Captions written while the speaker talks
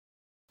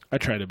I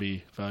try to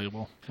be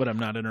valuable, but I'm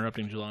not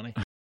interrupting Jelani.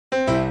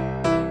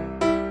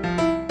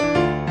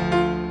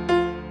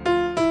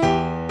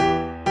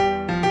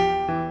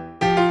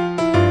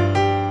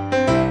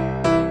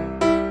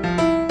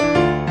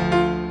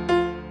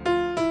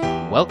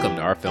 Welcome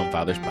to our Film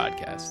Fathers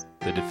podcast,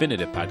 the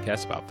definitive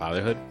podcast about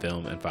fatherhood,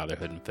 film, and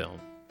fatherhood in film.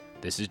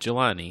 This is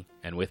Jelani,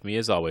 and with me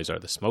as always are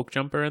the Smoke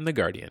Jumper and the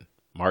Guardian,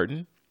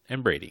 Martin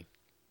and Brady.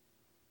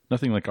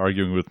 Nothing like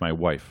arguing with my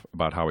wife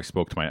about how I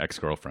spoke to my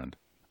ex-girlfriend,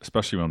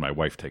 especially when my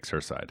wife takes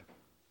her side.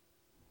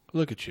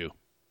 Look at you,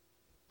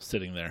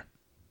 sitting there.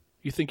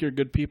 You think you're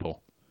good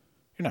people.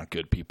 You're not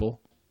good people.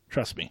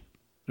 Trust me.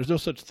 There's no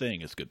such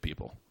thing as good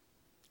people.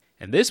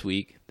 And this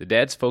week, the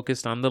dad's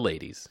focused on the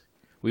ladies.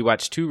 We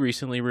watched two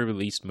recently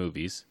released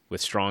movies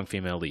with strong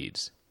female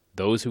leads,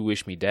 Those Who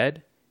Wish Me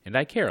Dead and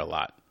I Care a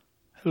Lot.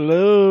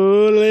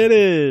 Hello,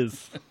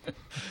 ladies.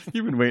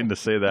 You've been waiting to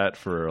say that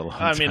for a long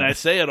time. I mean, I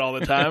say it all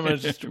the time. I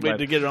was just waiting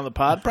to get it on the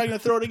pod. Probably going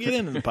to throw it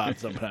again in the pod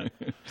sometime.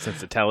 Since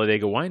the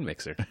Talladega wine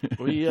mixer.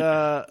 We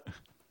talked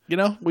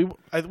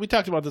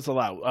about this a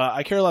lot.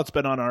 I Care a Lot's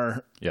been on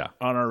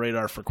our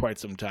radar for quite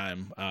some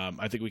time.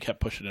 I think we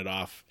kept pushing it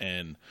off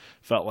and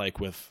felt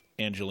like with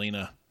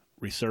Angelina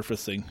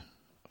resurfacing,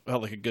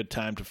 felt like a good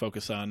time to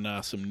focus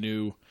on some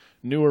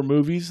newer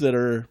movies that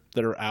are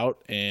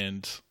out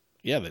and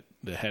that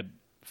had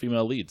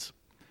female leads.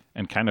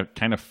 And kind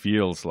of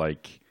feels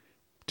like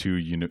two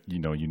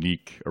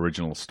unique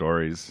original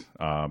stories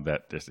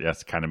that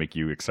just kind of make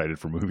you excited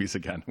for movies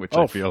again, which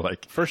I feel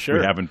like for sure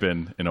we haven't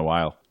been in a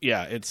while.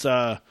 Yeah, it's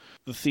the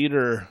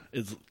theater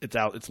it's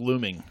out, it's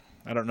looming.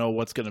 I don't know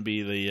what's going to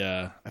be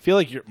the. I feel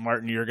like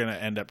Martin, you're going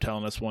to end up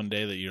telling us one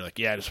day that you're like,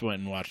 yeah, I just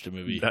went and watched a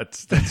movie.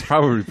 That's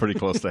probably pretty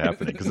close to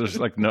happening because there's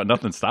like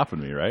nothing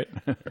stopping me, right?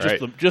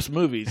 Just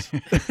movies.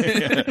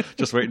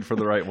 Just waiting for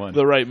the right one.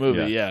 The right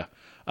movie, yeah.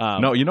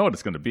 No, you know what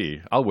it's going to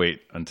be. I'll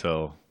wait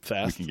until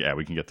Fast.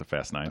 we can get to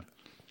Fast 9.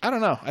 I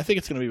don't know. I think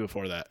it's going to be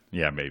before that.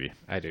 Yeah, maybe.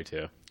 I do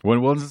too.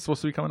 When is it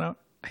supposed to be coming out?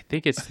 I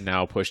think it's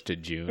now pushed to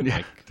June.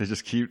 Yeah, they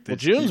just keep.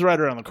 June's right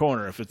around the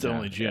corner. If it's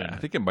only June, I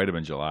think it might have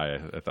been July.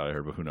 I thought I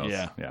heard, but who knows?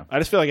 Yeah. I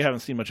just feel like I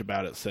haven't seen much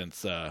about it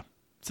since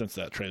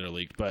that trailer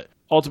leaked. But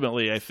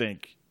ultimately, I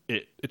think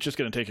it's just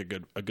going to take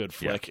a good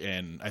flick,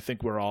 and I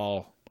think we're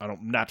all.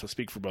 Not to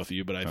speak for both of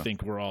you, but I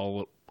think we're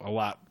all a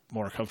lot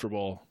more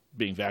comfortable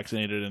being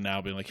vaccinated and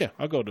now being like, yeah,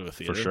 I'll go to a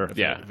theater. For sure.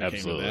 Yeah,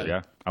 absolutely.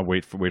 Yeah. I'll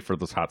wait for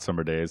those hot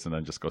summer days and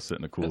then just go sit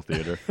in a cool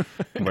theater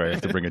where I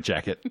have to bring a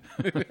jacket.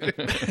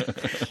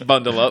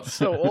 Bundle up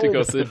so to go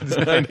old. sit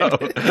inside.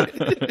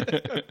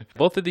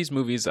 Both of these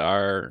movies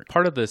are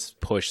part of this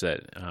push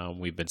that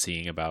we've been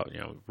seeing about,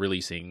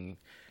 releasing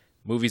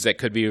movies that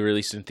could be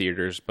released in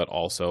theaters, but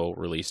also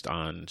released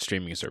on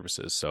streaming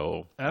services.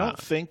 So I don't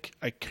think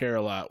I Care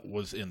a Lot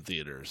was in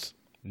theaters.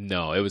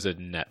 No, it was a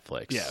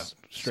Netflix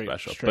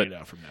special. Straight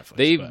out from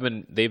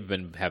Netflix. They've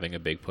been having a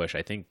big push.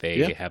 I think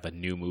they have a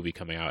new movie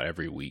coming out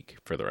every week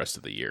for the rest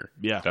of the year.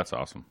 Yeah. That's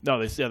awesome. No,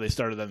 they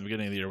started that in the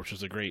beginning of the year, which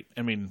was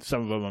I mean,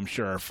 some of them I'm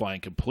sure are flying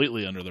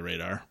completely under the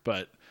radar,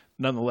 but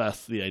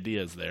nonetheless, the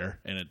idea is there,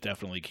 and it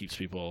definitely keeps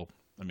people,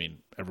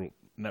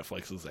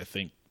 Netflix is, I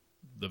think,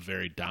 the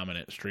very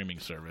dominant streaming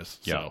service.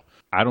 Yeah. So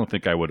I don't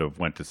think I would have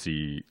went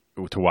to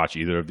watch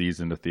either of these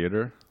in the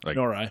theater.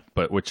 Nor I.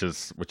 But which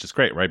is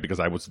great, right? Because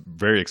I was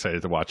very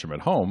excited to watch them at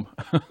home.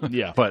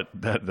 Yeah. But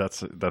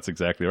that's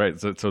exactly right.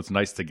 So it's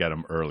nice to get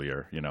them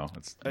earlier,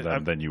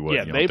 than you would.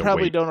 Yeah, they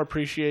probably don't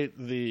appreciate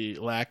the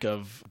lack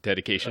of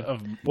dedication. I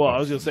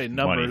was going to say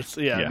numbers.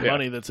 Money.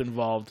 Money that's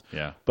involved.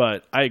 Yeah.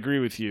 But I agree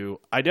with you.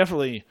 I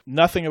definitely,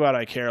 nothing about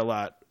I Care a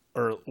Lot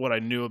or what I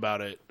knew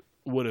about it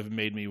would have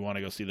made me want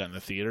to go see that in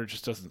the theater. It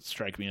just doesn't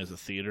strike me as a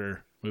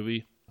theater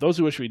movie. Those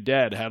Who Wish Me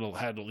Dead had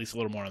at least a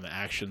little more on the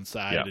action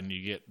side, and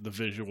you get the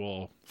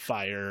visual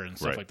fire and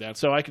stuff like that.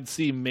 So I could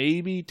see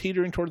maybe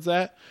teetering towards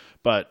that,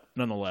 but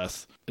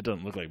nonetheless, it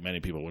doesn't look like many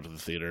people went to the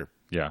theater.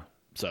 Yeah.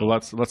 So well,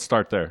 let's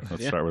start there.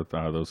 Let's start with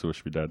Those Who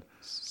Wish Me Dead.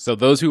 So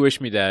Those Who Wish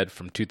Me Dead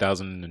from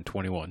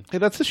 2021. Hey,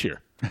 that's this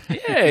year.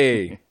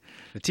 Yay!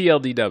 The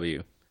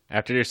TLDW.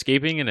 After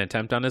escaping an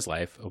attempt on his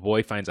life, a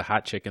boy finds a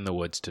hot chick in the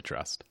woods to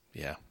trust.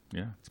 Yeah.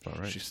 Yeah, that's about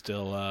right.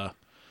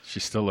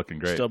 She's still looking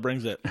great. Still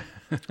brings it.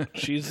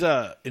 She's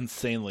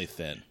insanely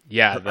thin.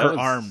 Yeah, her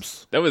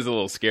arms. That was a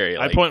little scary.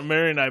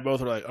 Mary and I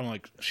both are I'm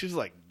like, she's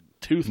like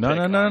toothpick.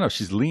 No.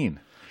 She's lean.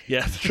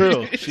 Yeah, it's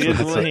true. She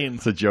is lean.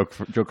 It's a joke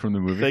from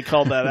the movie. They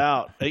called that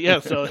out.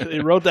 Yeah, so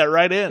they wrote that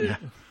right in.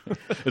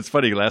 It's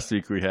funny. Last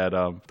week we had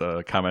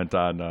the comment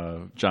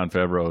on Jon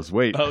Favreau's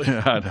weight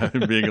on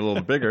him being a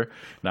little bigger.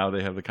 Now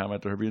they have the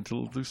comment of her being a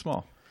little too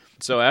small.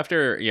 So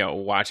after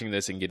watching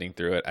this and getting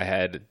through it, I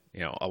had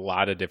a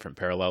lot of different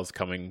parallels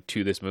coming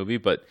to this movie,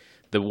 but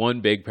the one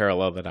big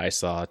parallel that I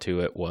saw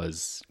to it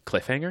was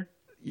cliffhanger.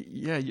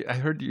 Yeah, I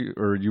heard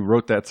you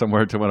wrote that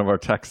somewhere to one of our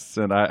texts,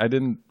 and I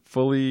didn't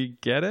fully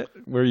get it.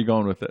 Where are you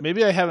going with it?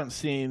 Maybe I haven't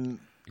seen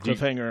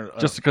cliffhanger.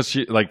 Just because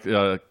she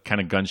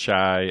kind of gun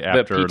shy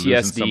after losing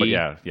PTSD. somebody.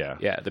 Yeah,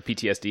 Yeah. the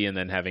PTSD, and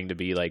then having to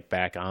be like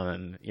back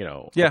on,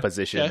 Yeah. a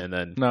position, Okay. and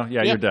then No,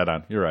 you're dead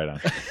on. You're right on.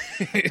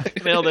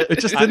 Nailed it. It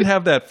just didn't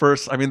have that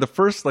first. I mean, the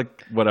first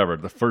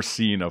the first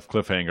scene of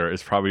cliffhanger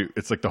is probably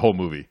it's like the whole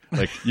movie.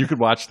 Like you could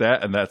watch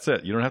that and that's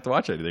it. You don't have to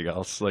watch anything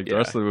else. Like the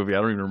rest of the movie,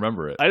 I don't even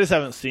remember it. I just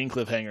haven't seen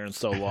Cliffhanger in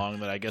so long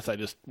that I guess I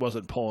just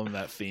wasn't pulling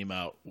that theme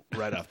out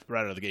right out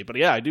of the gate. But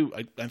yeah, I do.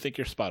 I think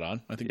you're spot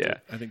on. I think. Yeah.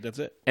 I think that's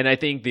it. And I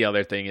think the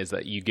other thing is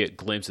that you get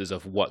glimpses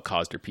of what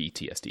caused her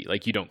PTSD.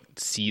 Like you don't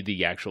see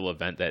the actual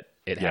event that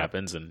it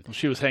happens, and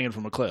She was hanging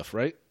from a cliff,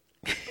 right?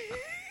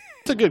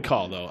 It's a good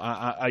call, though.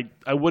 I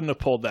wouldn't have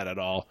pulled that at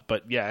all.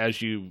 But yeah,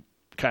 as you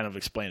kind of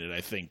explained it,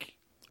 I think.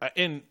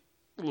 And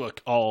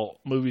look, all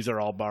movies are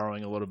all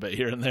borrowing a little bit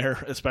here and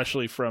there,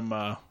 especially from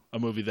a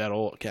movie that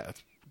old. Yeah,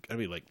 it's gotta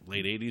be like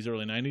late '80s,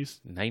 early '90s.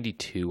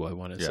 92, I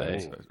want to Yeah,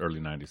 say. it's early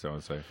 '90s, I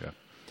would say.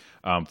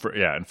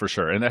 Yeah. And for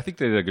sure, and I think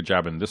they did a good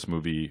job in this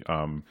movie,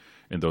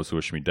 in Those Who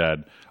Wish Me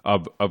Dead,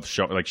 of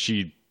showing like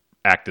she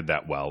acted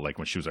that well, like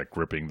when she was like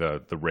gripping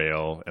the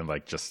rail and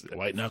like just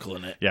White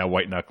knuckling it. yeah,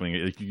 white knuckling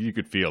it. You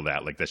could feel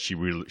that, like that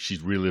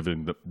she's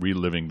reliving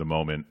the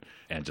moment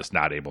and just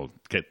not able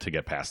to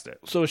get past it.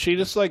 So is she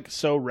just like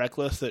so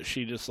reckless that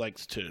she just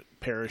likes to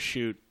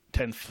parachute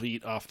 10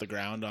 feet off the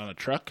ground on a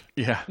truck?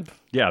 Yeah,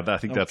 I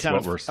think that's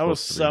what we're supposed I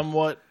was to be.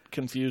 somewhat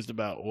confused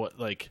about what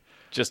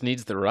Just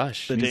needs the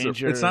rush. the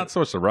danger. It's not so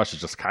much a rush.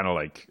 It's just kind of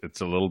like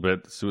it's a little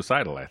bit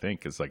suicidal. I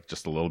think it's like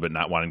just a little bit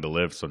not wanting to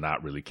live, so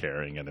not really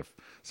caring. And if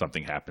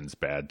something happens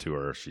bad to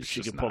her, she she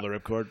just can pull not. the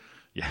ripcord.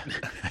 Yeah,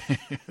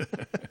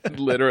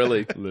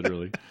 Literally.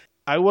 literally.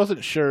 I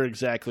wasn't sure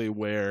exactly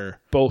where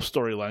both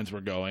storylines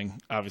were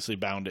going. Obviously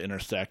bound to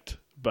intersect,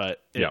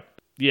 but yeah.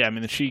 I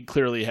mean, she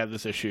clearly had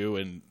this issue,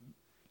 and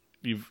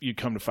you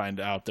come to find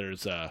out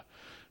there's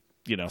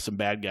some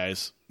bad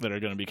guys that are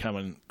going to be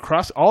coming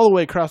all the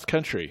way across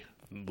country.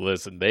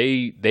 Listen,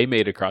 they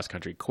made it cross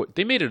country quick.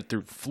 They made it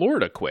through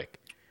Florida quick.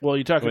 Well,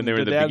 you're talking When they were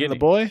the in the dad and the beginning.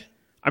 boy.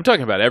 I'm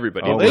talking about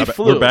everybody. Oh, they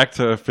flew. We're back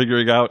to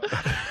figuring out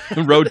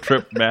road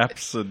trip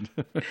maps and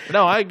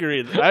No, I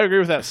agree. I agree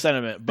with that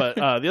sentiment. But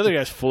the other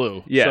guys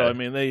flew. Yeah. So I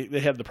mean, they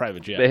had the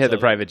private jet. They had so the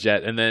private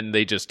jet, and then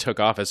they just took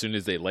off as soon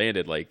as they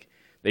landed. Like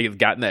they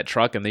got in that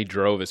truck and they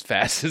drove as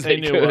fast as they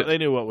could. They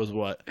knew what was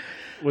what,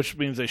 which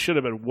means they should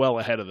have been well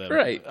ahead of them.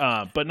 Right.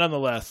 But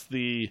nonetheless,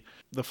 the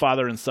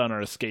father and son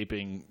are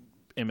escaping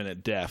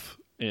imminent death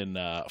in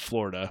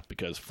Florida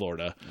because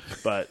Florida,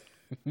 but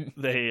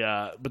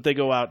they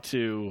go out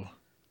to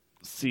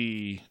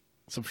see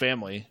some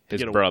family.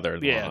 His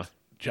brother-in-law. Yeah,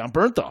 John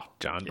Bernthal.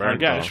 John Our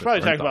guy. Bernthal. We should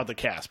probably talk Bernthal. about the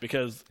cast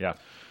because yeah.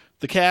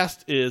 the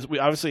cast is, we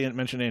obviously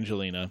mentioned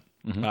Angelina,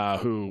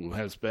 Mm-hmm. who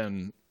has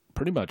been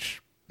pretty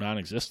much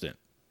non-existent,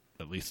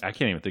 at least. I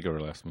can't even think of her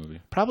last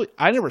movie. Probably,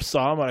 I never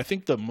saw him, but I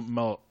think I don't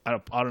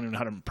even know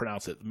how to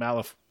pronounce it.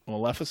 Maleficent?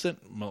 Maleficent?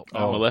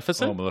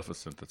 Oh,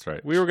 Maleficent. That's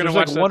right. We were going to There's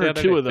watch like one that or the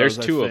other two day. of those. There's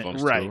I two of think.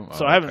 them. Right. Oh,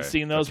 So I haven't okay.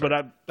 seen those, That's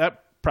but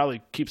that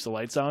probably keeps the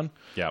lights on,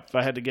 Yeah. if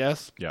I had to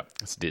guess. Yeah.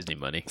 It's Disney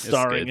money. It's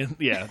Starring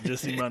good. in,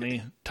 Disney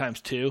money times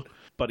 2.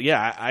 But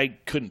yeah, I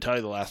couldn't tell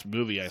you the last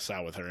movie I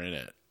saw with her in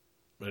it,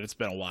 but it's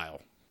been a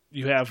while.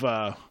 You have,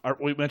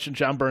 we mentioned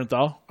John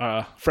Bernthal,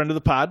 friend of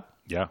the pod.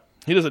 Yeah.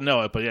 He doesn't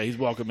know it, but yeah, he's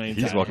welcome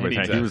anytime. He's welcome He's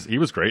anytime. He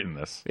was great in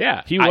this.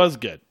 Yeah. He was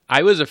good.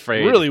 I was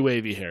afraid. Really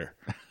wavy hair.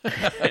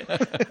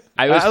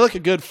 I was I like a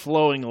good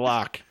flowing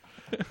lock.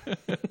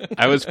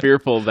 I was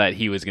fearful that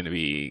he was going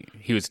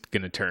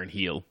to turn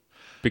heel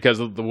because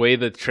of the way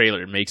the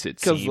trailer makes it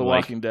Because of seem The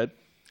like Walking Dead.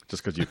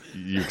 Just because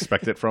you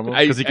expect it from him,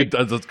 I-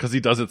 because he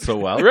does it so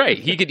well. right.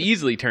 He could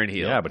easily turn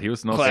heel. Yeah, but he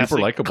was Classic,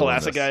 super likable.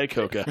 classic in this.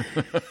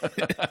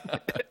 Iacocca.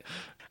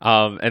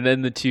 And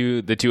then the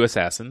two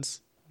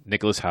assassins,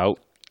 Nicholas Hoult.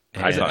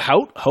 Is it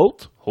Holt?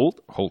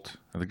 Holt.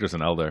 I think there's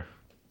an L there.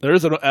 There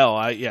is an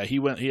L.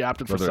 He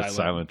opted for Whether it's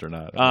silent. silent or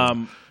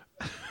not.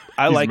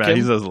 I He's like mad. him.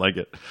 He doesn't like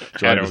it.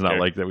 John don't does not care.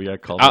 like that we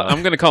got called out.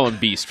 I'm going to call him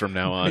Beast from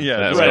now on. Yeah,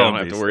 that just way I call don't him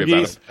have to Beast. worry about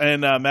He's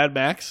him. and Mad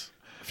Max,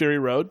 Fury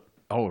Road.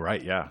 Oh,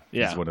 right, yeah.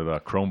 Yeah. He's one of the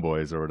Chrome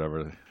Boys or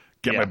whatever.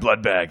 Get Yeah. my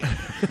blood bag.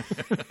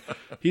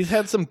 He's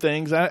had some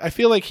things. I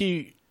feel like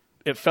it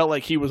felt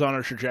like he was on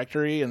a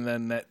trajectory, and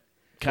then that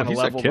kind of He's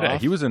a leveled kid.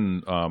 off. He was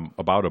in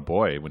About a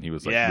Boy when he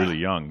was like Yeah. really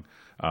young.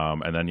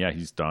 And then,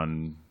 he's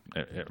done.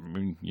 I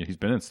mean, he's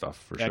been in stuff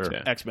for sure.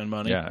 X-Men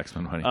money. Yeah,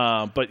 X-Men Honey.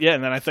 But yeah,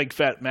 and then I think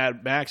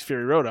Mad Max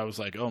Fury Road, I was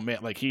like, oh man,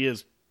 like he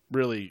is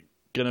really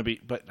gonna be.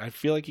 But I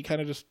feel like he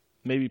kind of just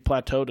maybe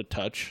plateaued a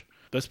touch.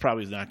 This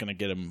probably is not going to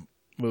get him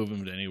move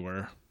him to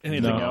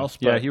anything else.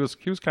 But Yeah, he was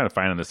kind of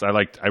fine on this. I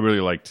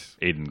really liked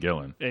Aidan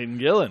Gillen, Aidan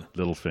Gillen,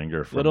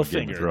 Littlefinger from Game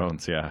Littlefinger. of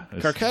Thrones. Yeah,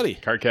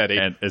 Carcetti. Carcetti.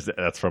 and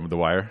that's from The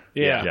Wire.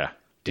 Yeah. yeah.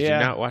 Did Yeah.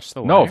 you not watch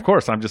The Wire? No, of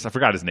course. I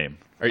forgot his name.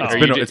 Are It's you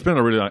been, it's been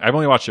a really long. I've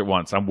only watched it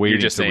once. I'm waiting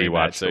You're just to saying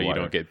rewatch that so The you Wire.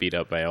 don't get beat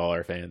up by all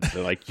our fans.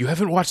 They're like, you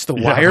haven't watched The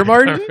Wire,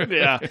 Martin?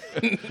 Yeah,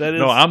 that is.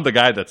 No, I'm the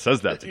guy that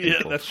says that to yeah,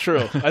 people. that's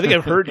true. I think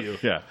I've heard you.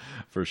 Yeah,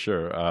 for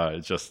sure.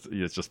 It's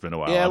just been a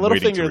while. Yeah, I'm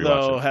waiting to Littlefinger rewatch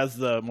though it. has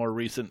the more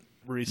recent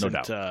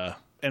doubt.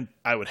 and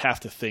I would have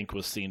to think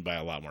was seen by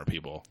a lot more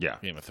people. Yeah.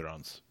 Game of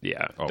Thrones.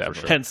 Yeah, Oh, for definitely.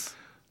 sure. Hence,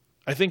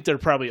 I think there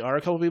probably are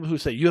a couple people who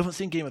say you haven't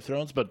seen Game of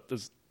Thrones, but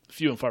there's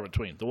few and far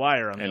between. The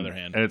Wire, on the other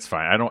hand, And it's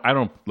fine. I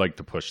don't like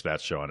to push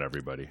that show on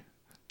everybody.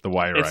 The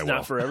Wire, it's I will.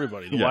 not for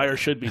everybody. The Yeah. Wire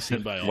should be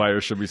seen by all.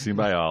 Wire should be seen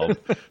by all.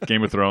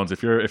 Game of Thrones.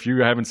 If you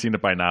haven't seen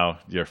it by now,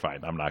 you're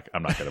fine. I'm not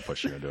going to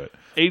push you into it.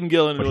 Aidan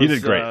Gillen, But was, he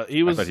did great.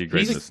 He was. I thought he did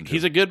great in this,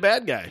 He's a good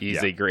bad guy.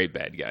 He's Yeah. a great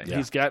bad guy.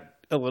 He's got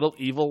a little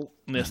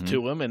evilness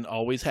to him, and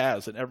always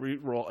has in every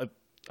role.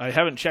 I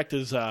haven't checked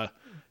his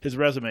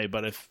resume,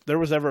 but if there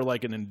was ever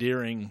like an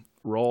endearing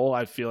role,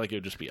 I feel like it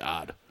would just be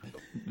odd.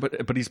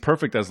 But he's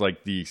perfect as like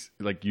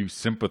you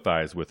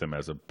sympathize with him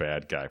as a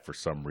bad guy for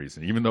some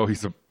reason, even though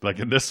he's like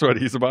in this one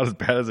he's about as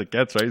bad as it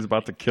gets. Right, he's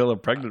about to kill a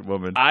pregnant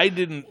woman. I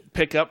didn't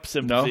pick up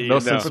sympathy. No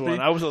in this sympathy? one.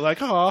 I was like,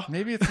 oh,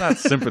 Maybe it's not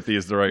sympathy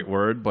is the right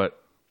word,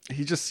 but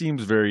he just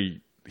seems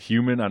very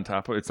human on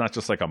top of it. It's not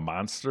just like a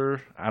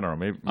monster. I don't know.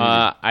 Maybe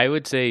I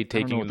would say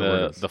taking what the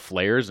word is. the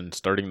flares and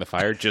starting the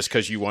fire just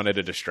because you wanted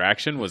a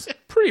distraction was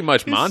pretty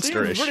much he seems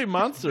monsterish. pretty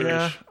monsterish.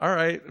 yeah. All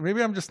right.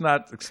 Maybe I'm just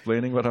not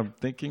explaining what I'm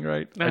thinking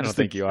right. I don't just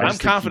think you are. I I'm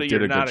just think he confident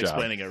did you're a good not job.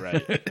 explaining it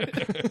right.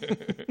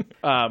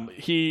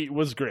 He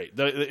was great.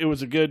 It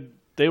was a good.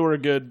 They were a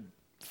good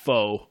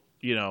foe,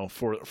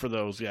 for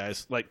those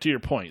guys. Like to your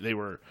point,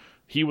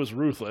 he was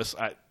ruthless.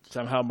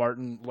 Somehow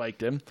Martin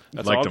liked him.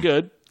 That's Liked all him.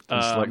 good.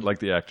 Just like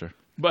the actor.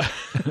 But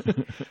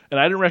and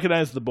I didn't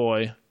recognize the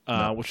boy,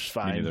 which is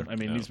fine. neither. I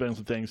mean, No. he's been in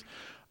some things.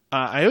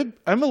 I'm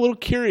a little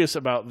curious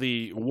about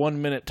the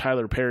 1 minute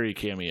Tyler Perry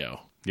cameo.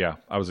 Yeah,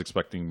 I was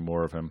expecting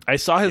more of him. I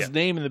saw his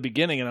name in the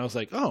beginning, and I was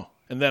like, oh.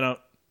 And then, is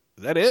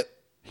that it?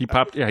 He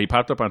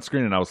popped up on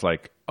screen, and I was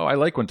like, oh, I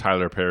like when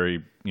Tyler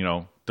Perry,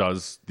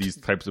 does these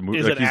types of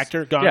movies. Is like an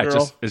actor? Gone yeah,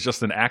 Girl? it's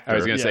just an actor. I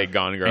was going to say Yeah.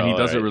 Gone Girl. and he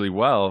does it right? really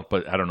well,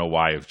 but I don't know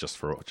why. It was just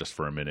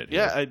for a minute.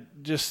 Yeah, here. it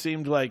just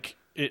seemed like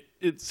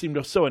it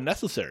seemed so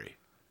unnecessary.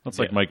 It's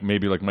like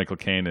maybe like Michael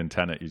Caine in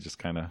Tenet. You just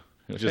kind of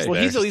Well,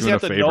 he's at least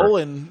got the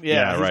Nolan.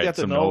 Yeah, he's right. got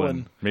the some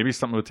Nolan. Maybe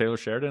something with Taylor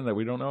Sheridan that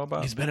we don't know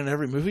about. He's been in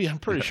every movie. I'm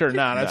pretty sure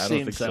not. Yeah, I've I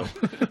seen don't some.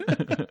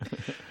 think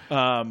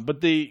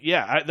But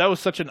that was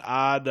such an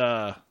odd.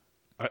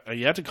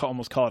 You have to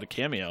almost call it a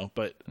cameo,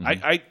 but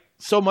I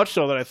so much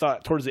so that I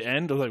thought towards the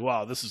end I was like,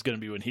 wow, this is going to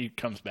be when he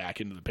comes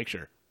back into the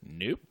picture.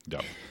 Nope. No.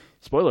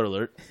 Spoiler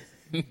alert.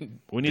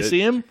 When you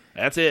see him,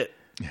 that's it.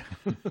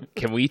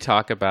 Can we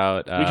talk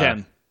about We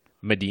can.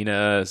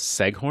 Medina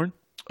Seghorn?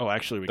 Oh,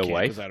 actually, we The can't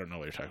wife? because I don't know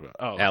what you're talking about.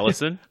 Oh,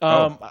 Allison?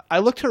 I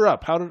looked her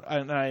up. How did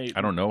I?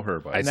 I don't know her,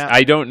 but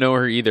I don't know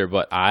her either,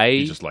 but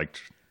I just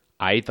liked.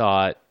 I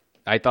thought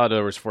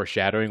there was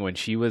foreshadowing when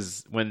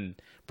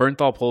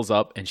Bernthal pulls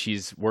up and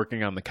she's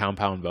working on the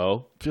compound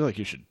bow. I feel like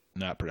you should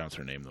not pronounce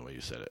her name the way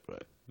you said it,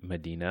 but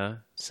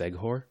Medina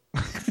Seghor?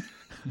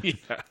 yeah.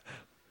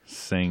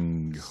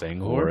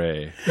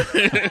 Senghore.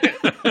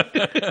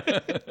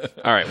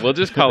 All right, we'll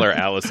just call her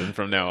Allison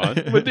from now on.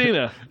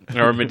 Medina.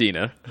 Or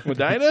Medina.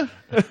 Medina?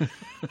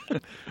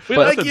 We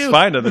But like you.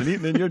 fine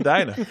underneath in your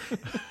diner.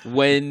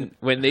 When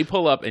they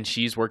pull up and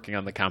she's working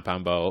on the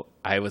compound bow,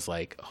 I was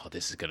like, oh,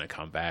 this is going to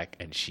come back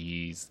and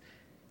she's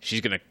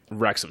going to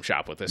wreck some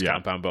shop with this Yeah.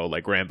 compound bow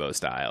like Rambo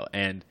style.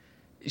 And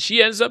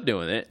she ends up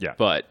doing it, Yeah.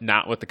 but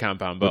not with the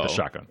compound bow. With a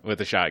shotgun.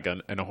 With a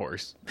shotgun and a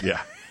horse.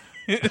 Yeah.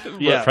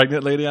 Yeah,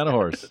 Pregnant lady on a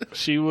horse.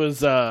 she was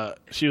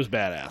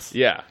badass.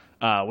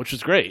 Yeah. Which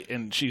was great.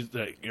 And she's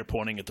like, you're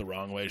pointing it the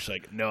wrong way. She's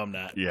like, no, I'm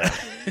not. Yeah.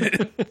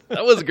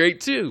 That was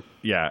great too.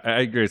 Yeah,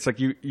 I agree. It's like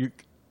you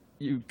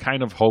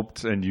kind of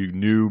hoped and you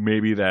knew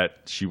maybe that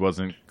she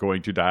wasn't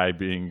going to die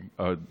being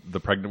the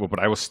pregnant woman,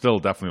 but I was still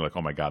definitely like,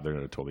 oh my God, they're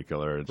going to totally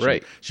kill her. And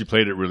Right. She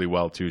played it really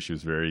well too. She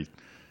was very,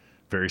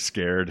 very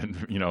scared and,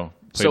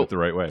 played So- it the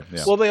right way.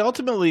 Yeah. Well, they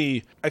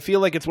ultimately, I feel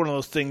like it's one of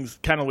those things,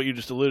 kind of what you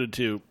just alluded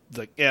to. It's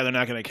like, yeah, they're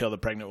not going to kill the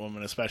pregnant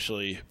woman,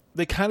 especially.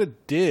 They kind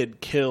of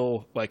did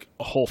kill like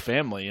a whole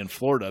family in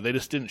Florida. They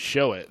just didn't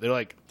show it. They're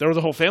like, there was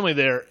a whole family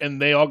there, and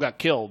they all got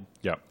killed.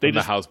 Yeah. They And the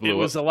just, house blew It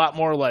was up. a lot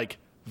more like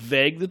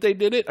vague that they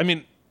did it. I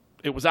mean,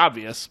 it was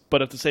obvious,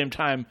 but at the same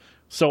time,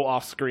 so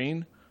off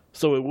screen.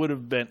 So it would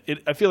have been.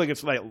 I feel like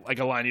it's like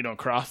a line you don't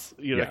cross.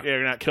 Yeah.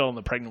 You're not killing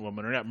the pregnant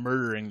woman, or not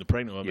murdering the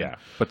pregnant woman. yeah.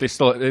 But they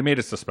made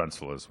it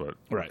suspenseful is what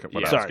Right. I Yeah.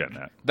 was Sorry. getting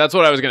at. That's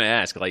what I was going to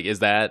ask. Like,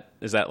 is that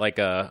like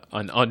an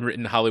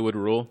unwritten Hollywood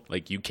rule?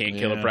 Like, you can't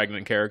kill a Yeah.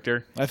 pregnant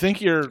character? I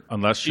think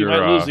Unless you you're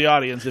might lose the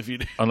audience if you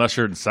do. unless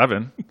you're in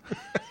 7.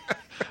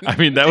 I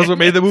mean, that was what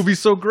made the movie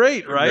so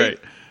great, right? Right.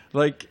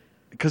 Like,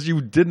 because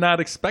you did not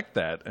expect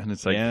that, and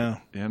it's like, Yeah.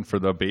 and for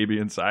the baby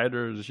inside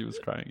her, she was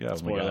crying. Yeah, oh my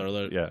Spoiler God.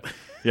 alert.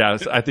 Yeah,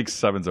 I think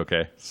 7's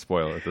okay.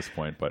 Spoiler at this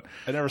point, but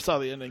I never saw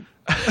the ending.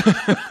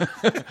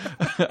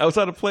 I was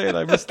on a plane.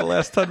 I missed the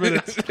last 10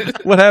 minutes.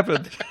 What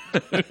happened?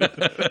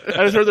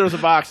 I just heard there was a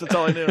box. That's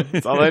all I knew.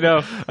 That's all I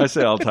know. I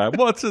say all the time,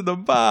 "What's in the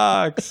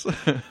box?"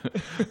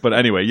 But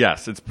anyway,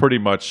 yes, it's pretty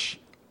much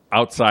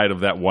outside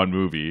of that one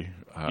movie.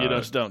 You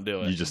just don't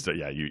do it. You just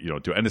you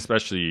don't do it, and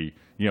especially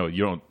you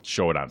don't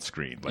show it on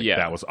screen. Like Yeah.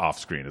 that was off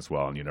screen as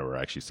well, and you never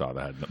actually saw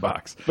that in the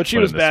box. But she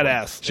was in this one,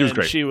 badass. She was and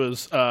great. She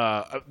was.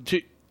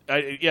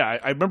 I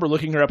remember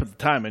looking her up at the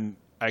time and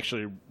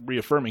actually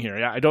reaffirming here.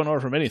 Yeah, I don't know her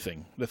from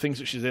anything. The things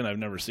that she's in, I've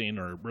never seen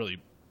or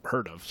really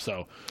heard of.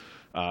 So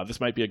this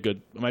might be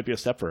a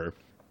step for her.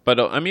 But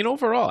I mean,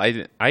 overall,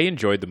 I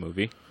enjoyed the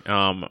movie.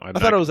 I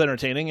thought it was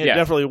entertaining. It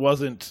definitely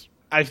wasn't.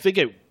 I think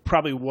it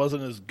probably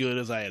wasn't as good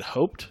as I had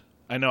hoped.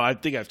 I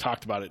think I've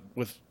talked about it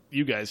with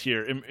you guys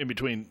here in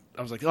between.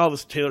 I was like, oh,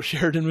 this Taylor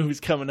Sheridan movie's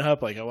coming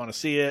up. Like, I want to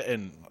see it,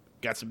 and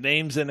got some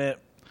names in it.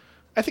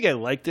 I think I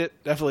liked it.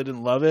 Definitely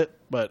didn't love it,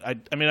 but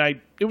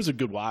it was a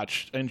good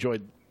watch. I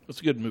enjoyed. It was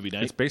a good movie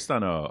night. It's based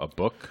on a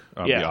book.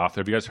 The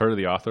author. Have you guys heard of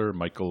the author,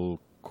 Michael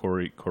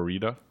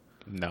Corita?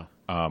 No.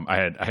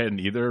 I hadn't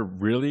either,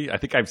 really. I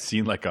think I've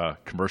seen like a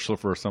commercial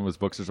for some of his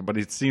books or something,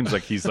 but it seems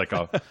like he's like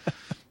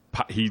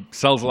he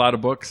sells a lot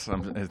of books.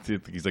 I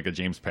think he's like a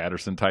James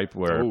Patterson type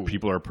where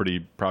people are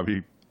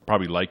probably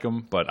like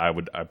him, but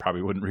I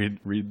probably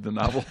wouldn't read the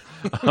novel.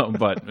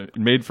 But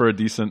made for a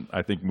decent,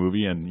 I think,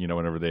 movie, and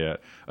whenever they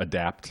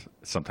adapt,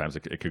 sometimes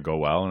it could go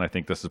well, and I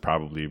think this is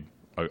probably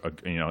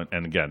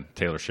and again,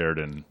 Taylor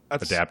Sheridan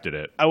adapted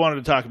it. I wanted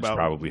to talk about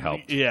probably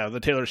helped. Yeah, the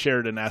Taylor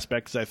Sheridan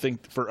aspects. I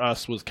think for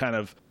us was kind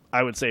of,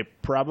 I would say,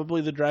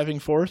 probably the driving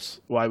force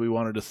why we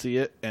wanted to see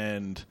it.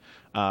 And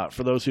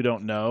for those who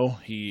don't know,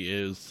 he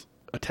is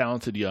a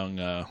talented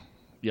young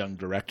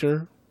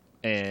director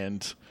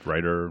and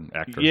writer,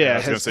 actor. Yeah, I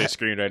was going to say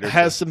screenwriter.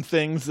 Has some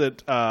things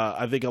that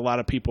I think a lot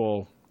of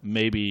people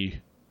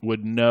maybe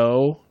would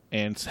know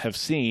and have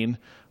seen.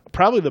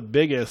 Probably the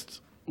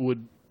biggest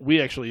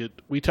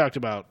we talked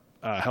about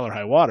Hell or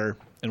High Water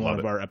in one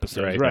of our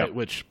episodes, right? Yep.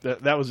 Which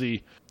that was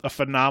a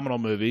phenomenal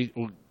movie.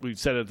 We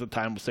said it at the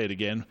time, we'll say it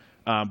again.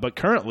 But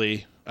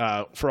currently,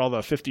 for all the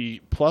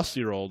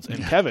 50-plus-year-olds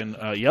and Kevin,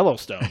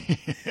 Yellowstone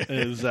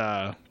is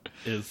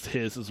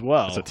his as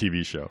well. It's a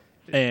TV show.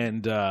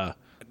 And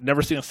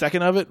never seen a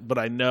second of it, but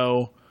I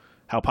know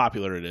how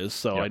popular it is.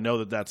 So I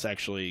know that's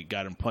actually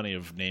got him plenty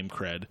of name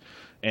cred.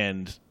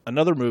 And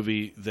another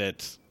movie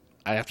that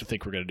I have to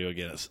think we're going to do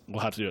again,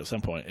 we'll have to do it at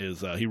some point,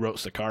 is he wrote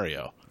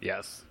Sicario.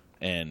 Yes.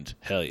 And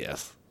hell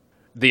yes.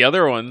 The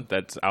other one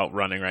that's out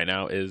running right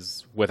now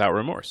is Without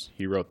Remorse.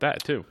 He wrote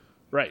that too.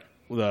 Right.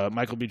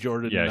 Michael B.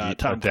 Jordan, he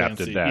Tom adapted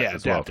Clancy. That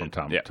as well from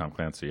Tom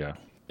Clancy, yeah.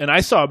 And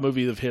I saw a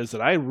movie of his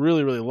that I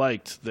really, really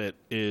liked that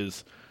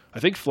is, I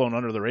think, flown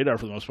under the radar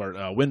for the most part,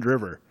 Wind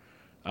River,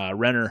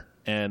 Renner,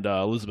 and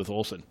Elizabeth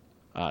Olsen.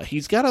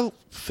 He's got a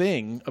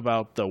thing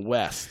about the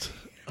West.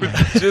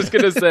 Just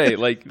going to say,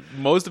 like,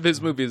 most of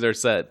his movies are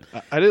set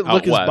I didn't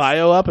look his west.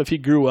 bio up if he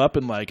grew up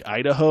in, like,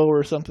 Idaho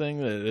or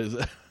something.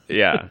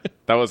 Yeah,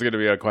 that was going to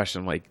be a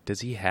question. Like, does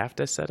he have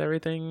to set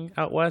everything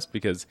out west?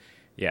 Because,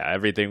 yeah,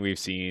 everything we've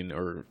seen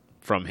or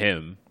from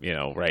him,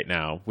 right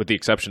now, with the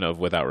exception of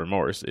Without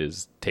Remorse,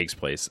 takes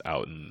place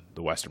out in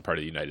the western part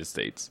of the United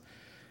States.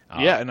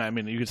 Yeah, and I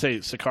mean, you could say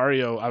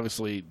Sicario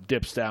obviously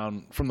dips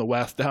down from the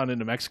west down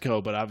into Mexico,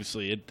 but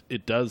obviously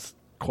it does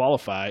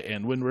qualify,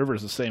 and Wind River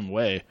is the same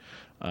way.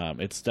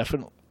 It's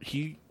definitely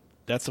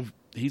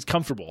he's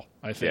comfortable,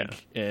 I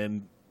think,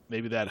 and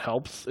maybe that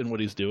helps in what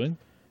he's doing.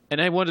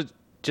 And I want to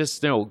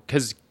just know,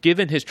 because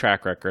given his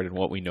track record and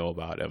what we know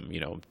about him,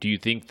 do you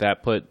think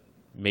that put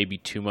maybe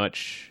too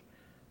much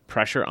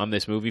pressure on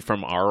this movie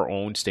from our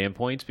own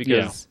standpoints?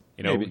 Because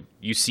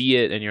you see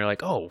it and you're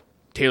like, oh,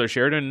 Taylor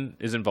Sheridan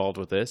is involved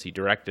with this. He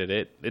directed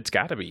it. It's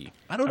got to be.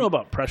 I don't know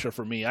about pressure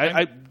for me.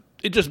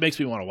 It just makes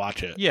me want to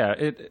watch it.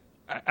 Yeah,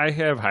 I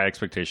have high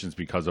expectations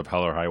because of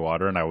Hell or High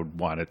Water, and I would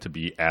want it to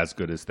be as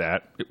good as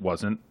that. It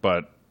wasn't,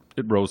 but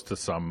it rose to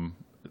some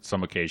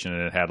occasion,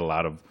 and it had a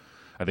lot of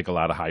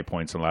high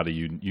points and a lot of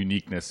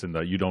uniqueness, and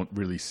you don't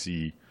really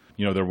see.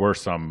 There were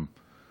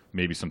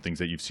maybe some things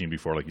that you've seen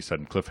before, like you said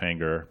in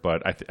Cliffhanger,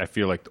 but I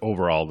feel like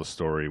overall the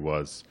story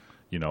was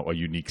a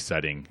unique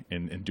setting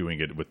in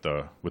doing it with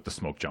the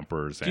smoke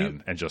jumpers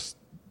and just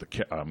the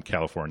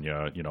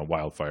California,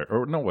 wildfire.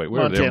 Or no, wait,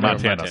 where are they?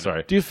 Montana.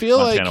 Sorry. Do you feel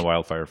Montana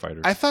wildfire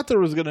fighters? I thought there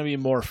was going to be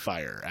more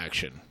fire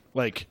action.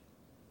 Like,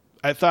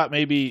 I thought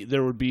maybe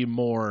there would be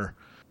more.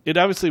 It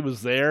obviously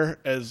was there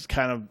as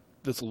kind of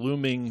this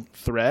looming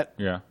threat.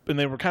 Yeah. And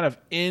they were kind of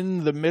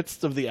in the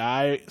midst of the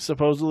eye,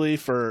 supposedly,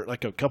 for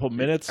like a couple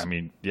minutes. I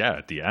mean, yeah,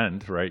 at the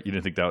end, right? You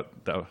didn't think that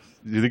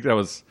you think that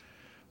was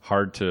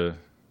hard to.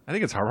 I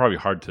think it's probably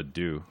hard to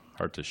do,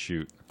 hard to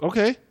shoot.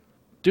 Okay,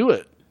 do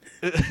it.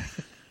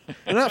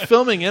 They're not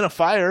filming in a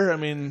fire. I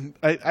mean,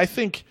 I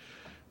think.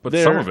 But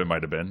some of it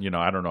might have been.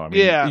 I don't know. I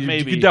mean, yeah,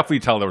 maybe. You could definitely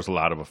tell there was a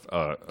lot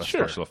of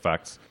special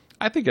effects.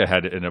 I think it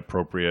had an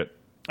appropriate.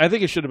 I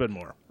think it should have been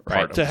more.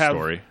 Right, to have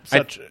story.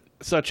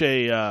 Such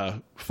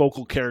a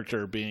focal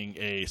character being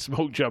a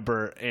smoke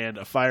jumper and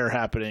a fire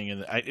happening,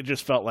 and it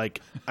just felt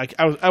like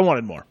I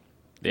wanted more.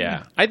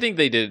 Yeah, I think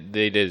they did.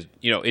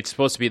 It's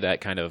supposed to be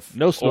that kind of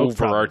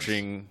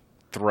overarching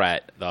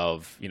threat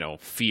of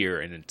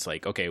fear, and it's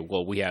like, okay,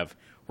 well,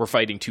 we're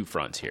fighting two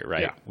fronts here,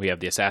 right? Yeah. We have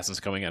the assassins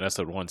coming at us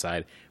on one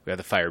side. We have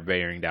the fire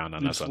bearing down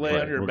on us on the lay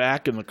other. on your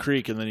back in the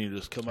creek, and then you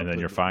just come up. And then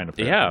you're fine.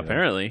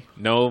 Apparently.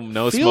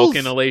 No smoke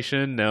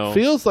inhalation. No.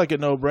 Feels like a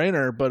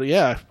no-brainer, but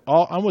yeah,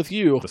 I'm with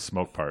you. The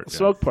smoke part. The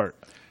smoke part.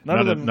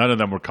 None of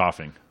them were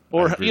coughing.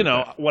 Or agree you with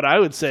know that. what I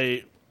would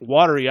say,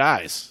 watery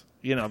eyes.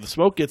 You know, the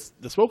smoke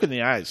in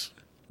the eyes,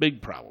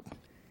 big problem.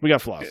 We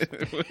got flaws.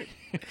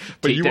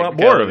 But you want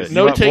more of it.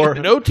 No You want more.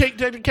 no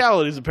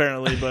technicalities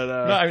apparently, but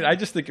No, I mean, I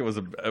just think it was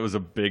a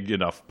big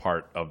enough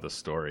part of the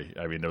story.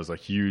 I mean, there was a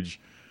huge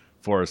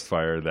forest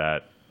fire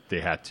that they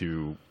had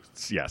to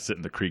sit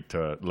in the creek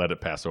to let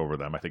it pass over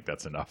them. I think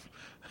that's enough.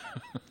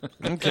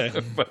 okay.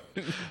 But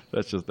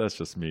that's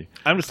just me.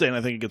 I'm just saying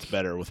I think it gets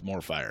better with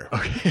more fire.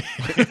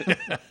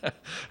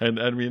 And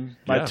I mean,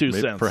 My yeah, 2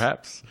 cents.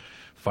 Perhaps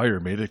fire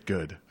made it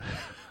good.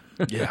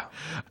 Yeah.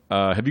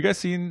 Have you guys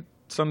seen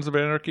Sons of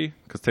Anarchy?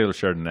 Because Taylor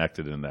Sheridan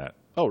acted in that.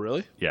 Oh,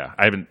 really? Yeah,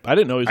 I haven't. I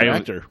didn't know he was an I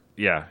haven't- actor.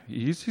 Yeah,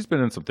 he's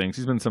been in some things.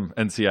 He's been in some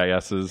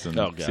NCISs and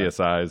Oh, God.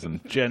 CSIs and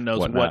Jen knows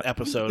whatnot. what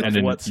episode and of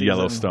in what season.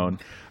 Yellowstone.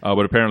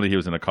 But apparently he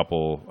was in a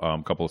couple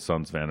of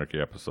Sons of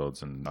Anarchy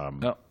episodes, and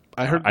No,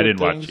 I heard. I good didn't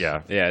things. watch.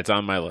 Yeah, Yeah, it's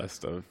on my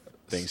list of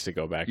things to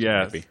go back to.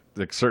 yeah. Maybe.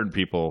 Like certain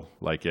people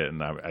like it,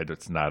 and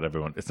it's not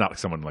everyone. It's not like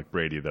someone like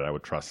Brady that I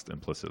would trust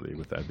implicitly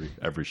with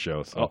every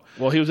show. So Oh,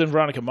 well, he was in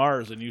Veronica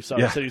Mars, and you saw.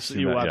 yeah, said seen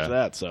you watched yeah.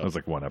 that. So it was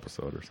like one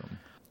episode or something.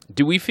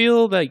 Do we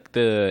feel like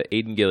the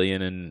Aidan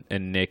Gillian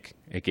and Nick,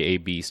 aka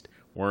Beast,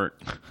 weren't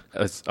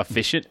as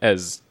efficient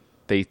as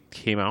they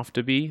came off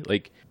to be?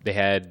 Like they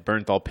had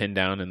Bernthal pinned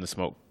down in the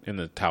smoke in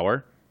the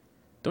tower.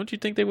 Don't you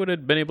think they would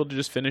have been able to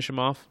just finish him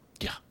off?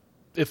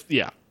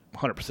 yeah,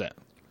 100%.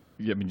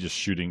 Yeah, I mean, just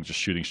shooting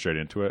straight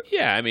into it.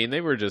 Yeah, I mean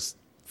they were just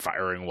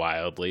firing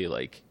wildly.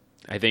 Like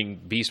I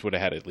think Beast would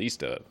have had at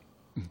least a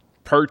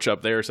perch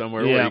up there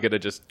somewhere where Yeah. you could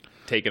have just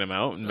taken him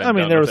out. And been I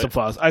mean, done there with was some it.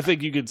 flaws. I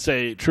think you could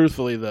say,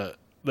 truthfully, the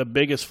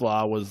biggest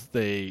flaw was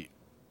they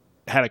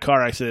had a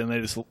car accident and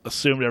they just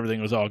assumed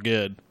everything was all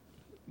good.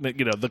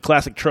 You know, the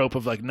classic trope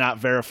of like not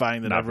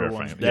verifying that Not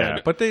everyone's verifying. dead.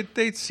 Yeah, but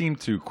they seem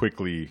to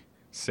quickly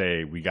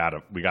say we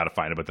gotta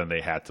find it, but then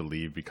they had to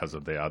leave because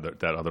of that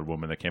other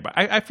woman that came by.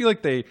 I feel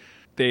like they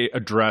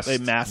addressed They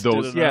masked it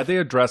those. enough. Yeah, they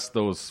addressed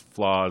those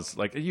flaws.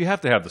 Like you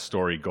have to have the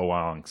story go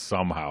on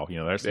somehow. You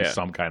know, there's Yeah.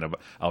 some kind of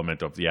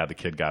element of the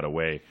kid got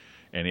away.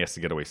 And he has to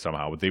get away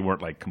somehow, but they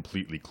weren't like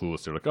completely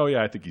clueless. They're like, "Oh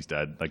yeah, I think he's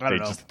dead." Like I they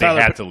don't know.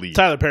 they had to leave.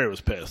 Tyler Perry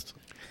was pissed.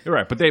 You're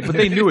right, but they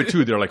knew it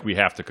too. They're like, we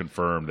have to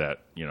confirm that.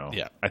 You know,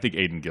 Yeah. I think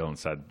Aidan Gillen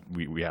said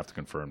we have to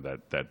confirm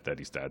that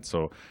he's dead.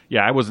 So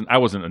yeah, I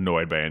wasn't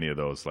annoyed by any of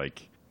those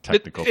like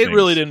technical It things.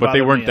 really didn't but they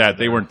bother weren't me that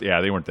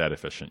either. they weren't that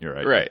efficient. You're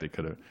right. Right. They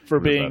could have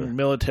For being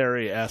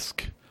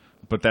military-esque.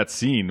 But that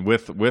scene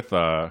with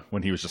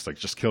when he was just like,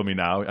 just kill me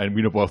now, and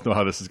we both know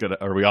how this is gonna,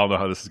 or we all know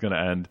how this is gonna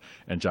end,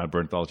 and John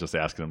Bernthal just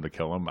asking him to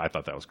kill him. I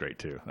thought that was great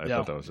too. I Yeah,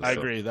 thought that was just I so,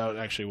 agree. That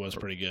actually was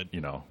pretty good. you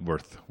know,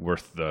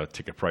 worth the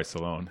ticket price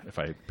alone. If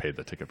I paid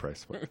the ticket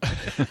price,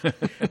 but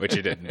which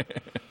you didn't.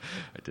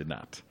 I did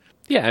not.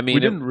 Yeah, I mean, We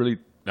didn't really.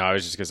 No, I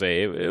was just gonna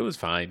say it was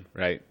fine,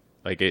 right?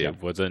 Like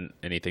it wasn't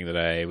anything that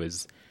I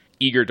was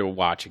eager to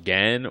watch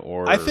again.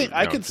 Or I think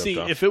I no, could jumped see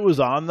off. if it was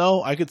on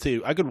though. I could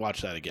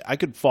watch that again. I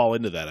could fall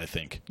into that. I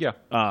think. Yeah.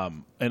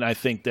 And I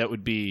think that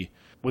would be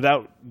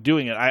without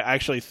doing it. I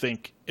actually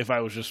think if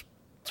I was just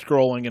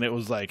scrolling and it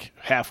was like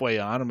halfway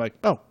on, I'm like,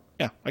 oh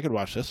yeah, I could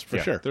watch this for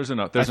Yeah, sure. There's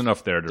enough. There's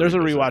enough there. There's a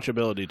revisit.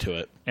 rewatchability to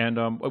it. And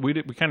we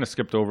kind of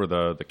skipped over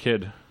the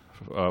kid.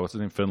 What's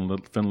his name? Finn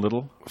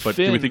Little. But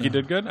do we Finn. think he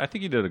did good? I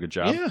think he did a good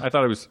job. Yeah. I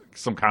thought it was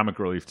some comic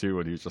relief too,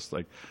 when he was just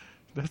like,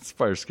 "That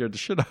fire scared the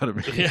shit out of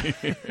me."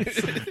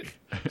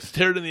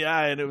 Stared in the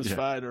eye and it was Yeah.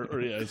 fine.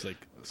 Or yeah, it's like.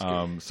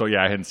 scary. So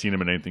yeah, I hadn't seen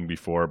him in anything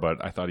before,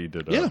 but I thought he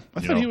did. Yeah,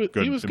 I thought he was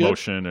good good.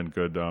 emotion and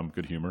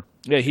good humor.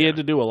 Yeah, he had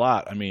to do a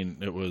lot. I mean,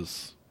 it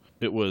was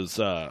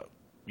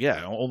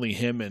only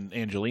him and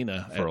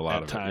Angelina For a lot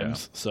at of it,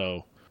 times.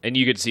 So and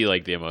you could see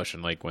like the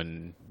emotion, like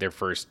when they're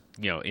first,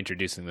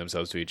 introducing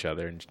themselves to each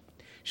other, and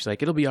she's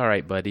like, "It'll be all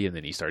right, buddy," and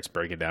then he starts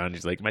breaking down. And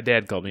he's like, "My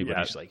dad called me," but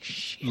Yeah. she's like,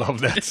 "Shh."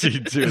 Love that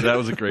scene too. That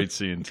was a great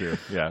scene too.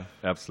 Yeah,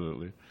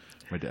 absolutely.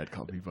 My dad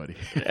called me buddy.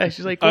 Yeah,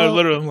 she's like, I well,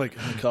 literally, I'm like,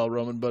 I call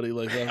Roman buddy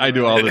like that. I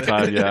do all the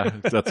time. Yeah,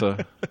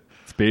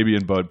 it's baby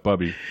and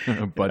bubby,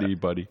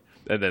 buddy.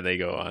 And then they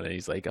go on, and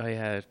he's like, "Oh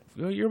yeah,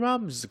 well, your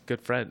mom's a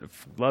good friend,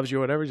 loves you,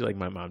 or whatever." He's like,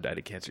 "My mom died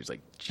of cancer." He's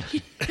like,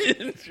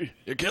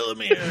 You're killing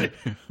me.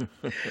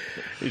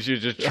 "She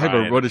was just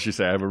What did she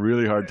say? I have a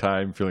really hard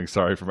time feeling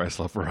sorry for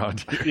myself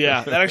around you.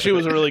 Yeah, that actually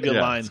was a really good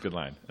line. It's a good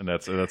line, and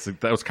that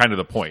was kind of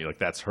the point. Like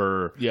that's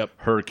her Yep.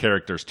 her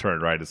character's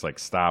turn, right? It's like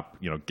stop,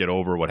 get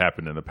over what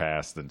happened in the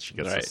past, and she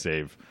gets Right. to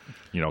save,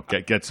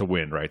 gets a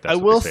win, right? That's I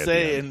what will they at the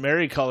say, end. and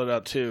Mary called it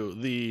out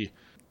too.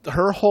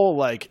 Her whole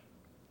like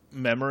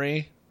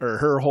memory or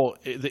her whole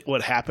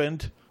what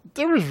happened.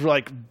 There was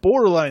like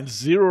borderline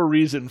zero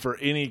reason for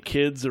any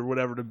kids or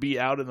whatever to be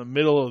out in the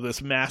middle of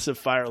this massive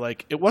fire.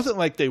 Like it wasn't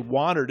like they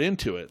wandered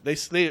into it.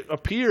 They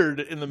appeared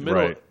in the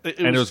middle. right?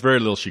 And there was very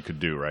little she could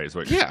do, right? Is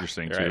what Yeah. you're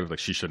saying Right. too. Like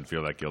she shouldn't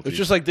feel that guilty. It's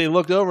just like they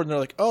looked over and they're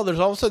like, oh, there's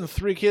all of a sudden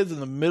 3 kids in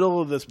the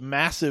middle of this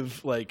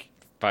massive like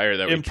fire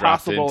that we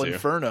impossible dropped into."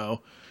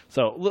 inferno.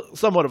 So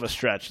somewhat of a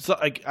stretch. It's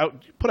not like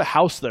put a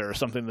house there or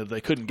something that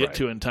they couldn't get Right.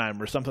 to in time,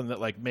 or something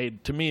that like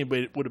made to me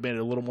it would have made it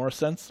a little more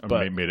sense. Or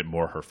But made it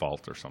more her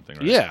fault or something.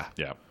 Right? Yeah.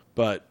 yeah.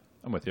 but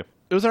I'm with you.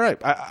 It was all right.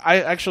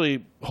 I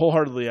actually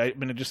wholeheartedly. I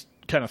mean, I just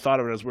kind of thought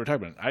of it as we were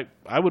talking about it.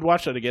 I would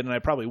watch that again, and I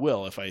probably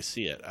will if I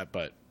see it.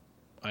 But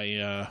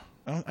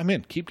I'm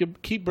in.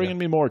 Keep bringing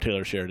me more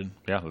Taylor Sheridan.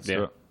 Yeah, let's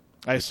do it.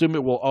 I assume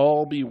it will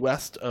all be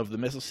west of the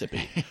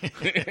Mississippi.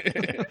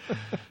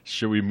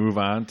 Should we move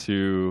on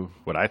to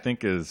what I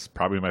think is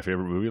probably my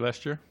favorite movie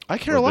last year? I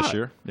care Or a lot. this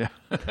year. Yeah.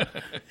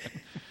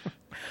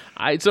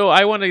 I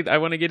want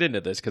to get into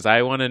this because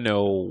I want to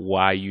know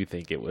why you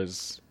think it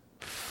was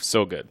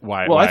so good.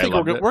 Why? Well, why I think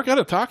loved it. we're going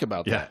to talk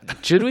about Yeah.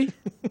 that. Should we?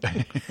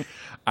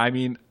 I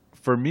mean,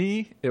 for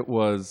me, it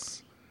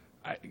was.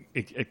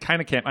 It kind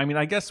of came. I mean,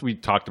 I guess we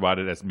talked about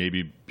it as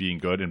maybe being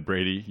good. And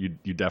Brady,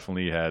 you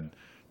definitely had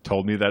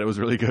told me that it was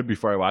really good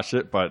before I watched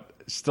it. But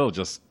still,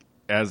 just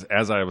as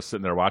I was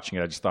sitting there watching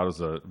it, I just thought it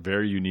was a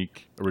very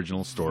unique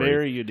original story.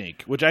 Very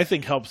unique, which I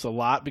think helps a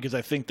lot because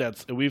I think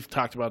we've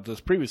talked about this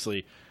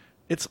previously.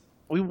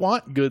 We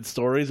want good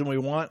stories and we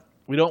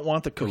don't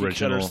want the cookie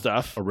cutter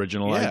stuff.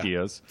 Original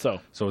ideas. So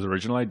it was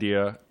original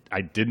idea.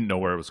 I didn't know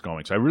where it was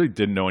going, so I really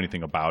didn't know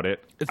anything about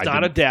it. it's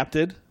not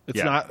adapted.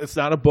 It's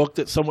not a book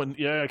that someone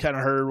I kind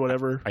of heard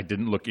whatever. I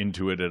didn't look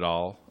into it at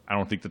all. I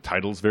don't think the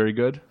title's very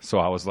good, so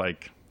I was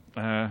like,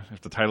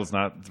 if the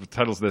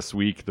title's this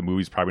weak, the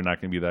movie's probably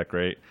not going to be that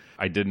great.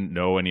 I didn't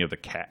know any of the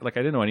cast. Like I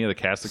didn't know any of the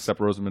cast except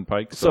Rosamund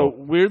Pike. So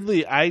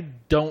weirdly, I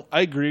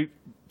agree.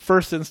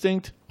 First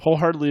instinct,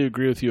 wholeheartedly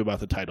agree with you about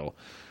the title,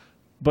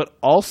 but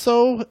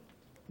also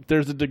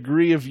there's a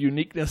degree of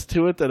uniqueness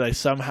to it that I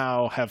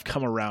somehow have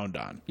come around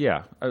on.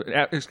 Yeah,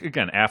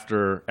 again,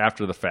 after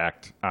the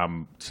fact,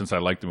 since I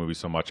like the movie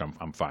so much,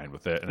 I'm fine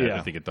with it, and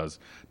I think it does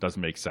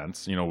make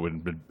sense. You know,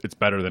 when it's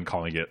better than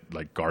calling it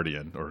like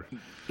Guardian or,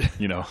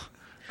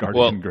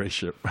 Guardian Gray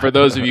Ship. For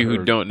those of you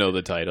who don't know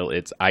the title,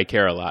 it's I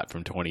Care a Lot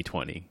from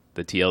 2020.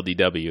 The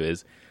TLDW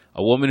is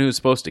a woman who's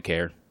supposed to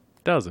care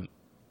doesn't.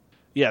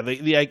 Yeah,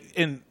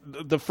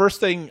 the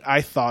first thing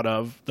I thought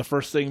of, the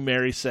first thing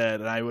Mary said,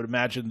 and I would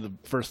imagine the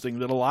first thing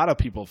that a lot of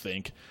people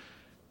think,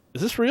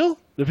 is this real?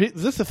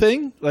 Is this a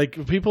thing?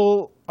 Like,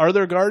 people, are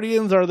there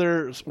guardians? Are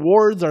there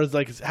wards? Or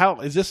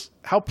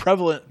how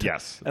prevalent?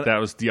 Yes, that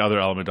was the other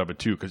element of it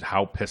too, because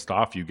how pissed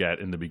off you get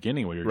in the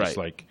beginning where you're just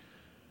like,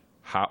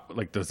 how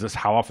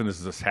often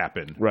does this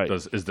happen? Right.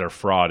 Is there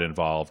fraud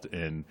involved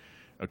in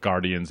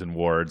guardians and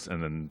wards,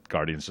 and then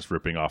guardians just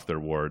ripping off their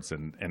wards,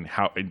 and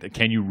how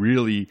can you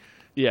really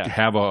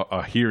have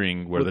a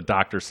hearing where the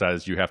doctor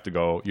says you have to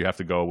go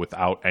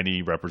without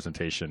any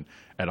representation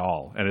at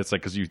all? And it's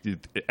like, because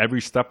every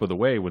step of the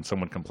way when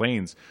someone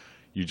complains,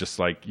 you just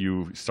like,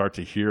 you start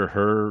to hear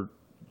her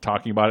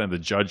talking about it and the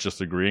judge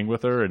just agreeing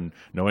with her and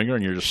knowing her,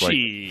 and you're just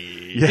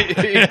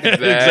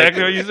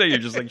exactly what you say. You're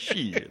just like,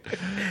 shit.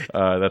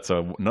 That's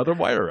another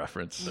Wire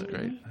reference,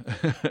 right?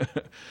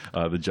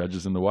 The judge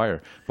is in The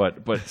Wire.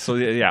 But so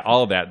yeah,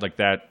 all of that, like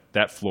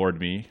that floored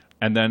me.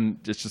 And then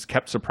it just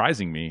kept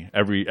surprising me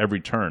every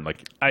turn,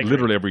 like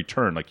literally every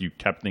turn. Like you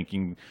kept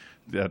thinking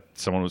that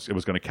it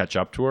was going to catch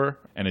up to her,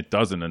 and it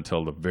doesn't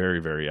until the very,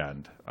 very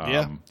end.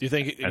 You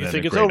think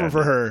it's over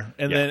for her,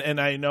 and then and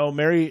I know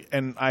Mary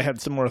and I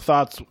had similar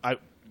thoughts. I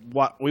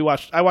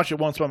watched it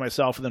once by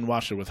myself, and then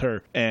watched it with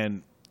her,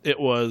 and it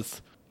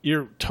was,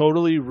 you're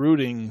totally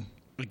rooting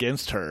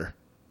against her,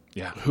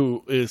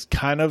 who is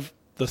kind of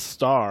the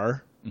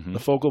star, the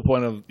focal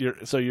point of your.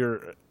 So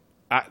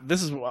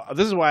this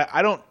is why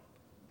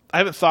I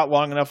haven't thought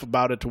long enough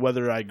about it to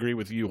whether I agree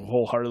with you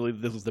wholeheartedly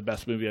that this is the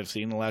best movie I've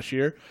seen in the last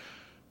year.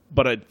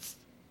 But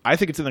I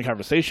think it's in the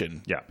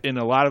conversation. Yeah. And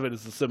a lot of it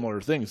is the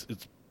similar things.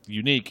 It's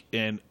unique,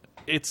 and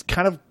it's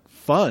kind of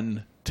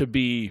fun to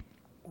be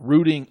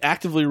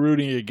actively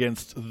rooting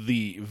against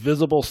the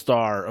visible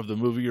star of the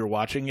movie you're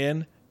watching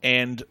in,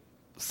 and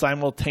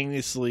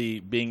simultaneously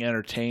being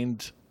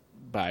entertained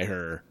by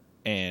her.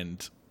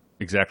 And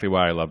exactly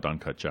why I loved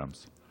Uncut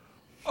Gems.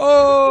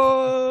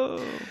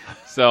 Oh,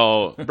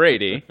 so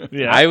Brady,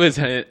 Yeah.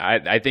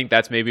 I think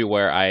that's maybe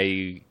where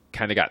I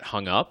kind of got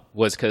hung up,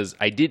 was because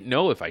I didn't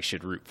know if I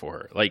should root for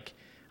her. Like,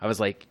 I was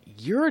like,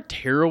 you're a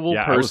terrible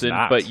person,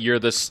 but you're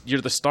the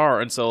star,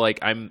 and so like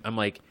I'm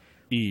like,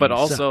 but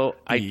also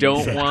I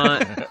don't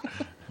want.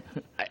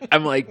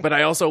 I'm like, but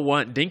I also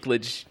want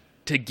Dinklage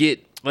to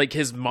get like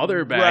his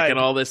mother back and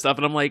all this stuff,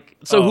 and I'm like,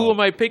 so who am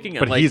I picking?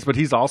 But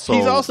he's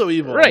also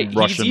evil, right?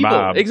 Russian he's evil,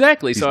 mob.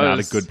 exactly. He's so not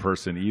a good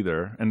person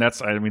either, and that's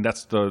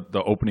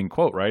the opening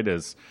quote, right?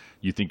 Is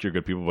you think you're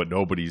good people, but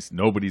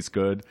nobody's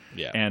good.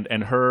 Yeah.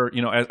 And her,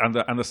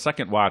 on the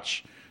second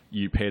watch,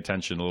 you pay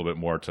attention a little bit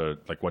more to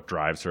like what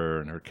drives her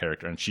and her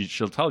character, and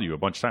she'll tell you a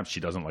bunch of times she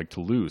doesn't like to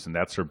lose, and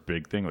that's her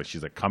big thing. Like,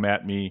 she's like, come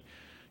at me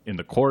in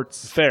the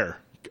courts, fair.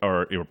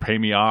 Or pay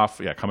me off.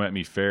 Yeah, come at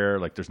me fair.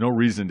 Like, there's no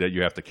reason that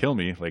you have to kill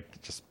me.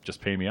 Like,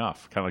 just pay me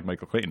off. Kind of like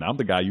Michael Clayton. I'm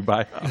the guy you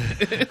buy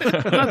off.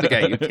 I'm not the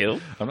guy you kill.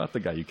 I'm not the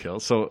guy you kill.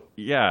 So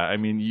yeah, I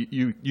mean,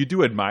 you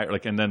do admire,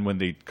 like, and then when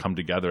they come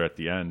together at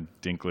the end,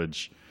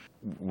 Dinklage,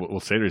 will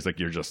say to her, he's like,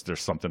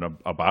 there's something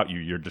about you.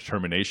 Your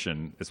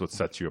determination is what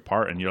sets you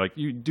apart. And you're like,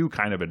 you do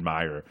kind of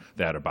admire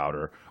that about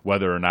her,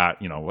 whether or not,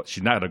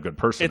 she's not a good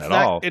person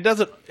all. It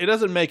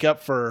doesn't make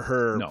up for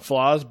her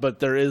flaws, but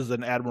there is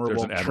an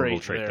admirable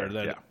trait there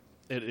that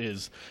it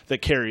is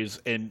that carries.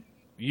 And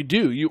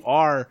you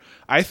are,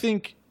 I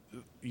think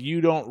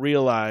you don't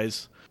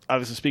realize,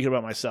 obviously speaking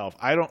about myself,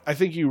 I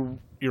think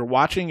you're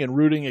watching and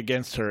rooting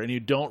against her, and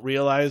you don't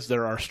realize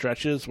there are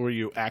stretches where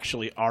you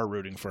actually are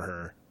rooting for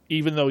her,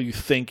 even though you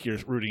think you're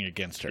rooting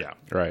against her. Yeah.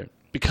 Right.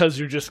 Because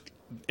you're just...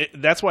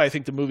 that's why I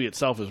think the movie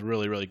itself is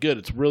really, really good.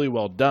 It's really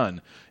well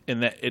done in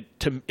that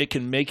it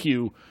can make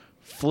you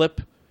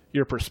flip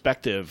your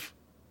perspective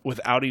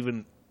without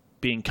even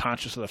being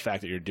conscious of the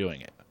fact that you're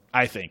doing it,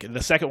 I think. And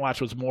the second watch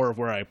was more of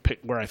where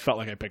I felt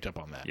like I picked up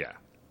on that. Yeah.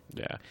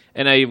 Yeah.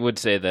 And I would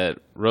say that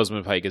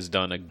Rosamund Pike has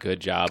done a good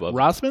job of...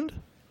 Rosamund?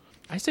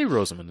 I say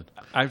Rosamund.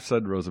 I've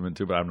said Rosamund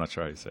too, but I'm not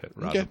sure how you say it.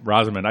 Okay.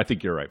 Rosamund. I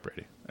think you're right,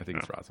 Brady. I think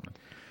it's Rosamund.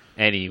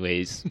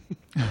 Anyways,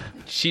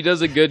 she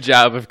does a good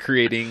job of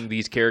creating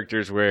these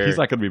characters where... He's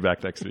not going to be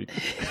back next week.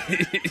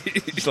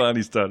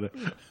 He's done.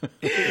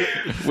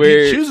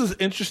 Where He chooses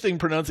interesting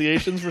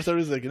pronunciations for some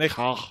reason.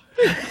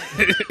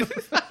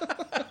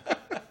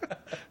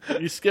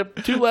 You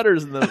skipped 2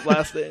 letters in the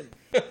last name.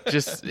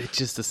 it's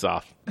just a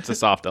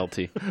soft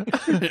LT.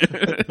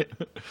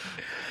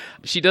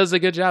 She does a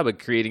good job of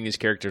creating these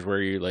characters where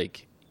you're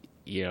like,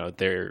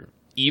 they're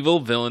evil,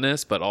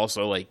 villainous, but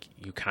also like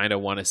you kind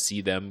of want to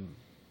see them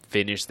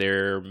finish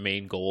their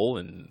main goal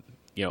and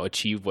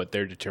achieve what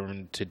they're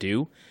determined to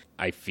do.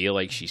 I feel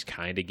like she's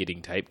kind of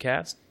getting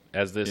typecast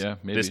as this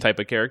type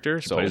of character.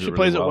 She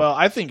plays it well.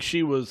 I think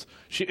she was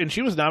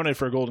nominated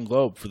for a Golden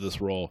Globe for this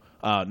role,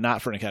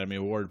 not for an Academy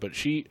Award, but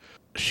she's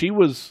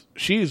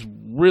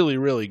really,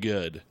 really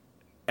good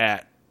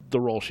at the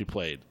role she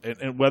played.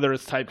 And whether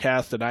it's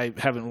typecast, and I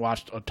haven't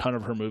watched a ton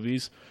of her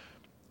movies,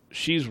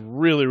 she's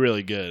really,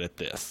 really good at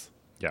this.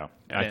 Yeah.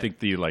 I think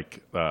the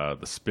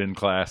spin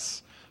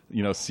class,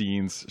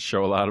 scenes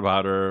show a lot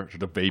about her.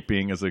 The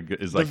vaping is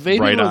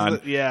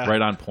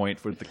right on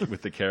point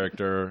with the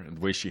character, and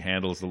the way she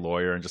handles the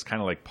lawyer and just kind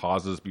of like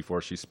pauses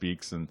before she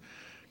speaks and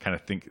kind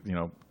of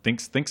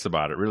thinks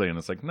about it really. And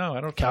it's like, no,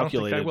 I don't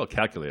think I will.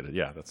 Calculated.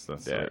 Yeah, that's the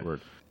right word.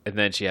 And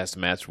then she has to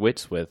match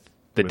wits with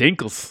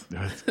Dinkles.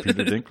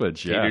 Peter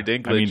Dinklage. Yeah. Peter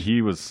Dinklage. I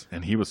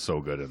mean, he was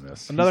so good in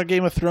this. Another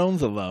Game of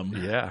Thrones alum.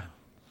 Yeah.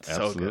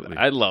 So good.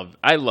 I love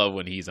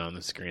when he's on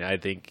the screen. I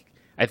think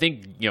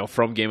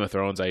from Game of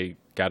Thrones I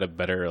got a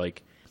better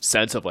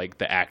sense of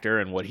the actor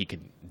and what he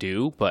can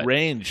do, but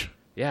range.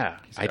 Yeah,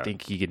 I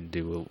think he can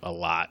do a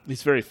lot.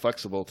 He's very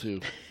flexible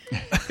too.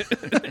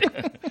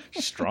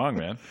 Strong,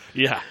 man.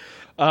 Yeah.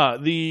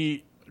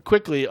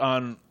 Quickly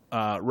on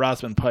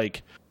Rosamund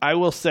Pike, I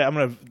will say I'm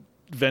going to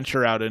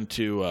venture out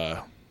into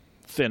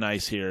thin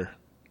ice here.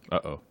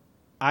 Uh-oh.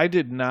 I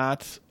don't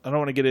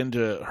want to get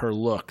into her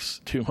looks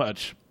too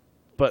much,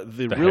 but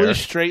the really hair.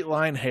 Straight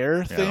line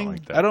hair thing,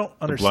 I don't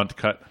understand. The blunt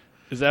cut.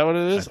 Is that what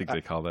it is? I think they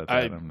call that.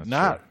 I'm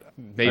not sure.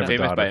 Made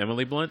famous by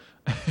Emily Blunt.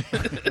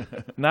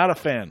 Not a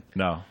fan.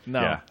 No.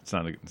 Yeah, it's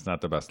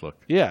not the best look.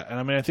 Yeah, and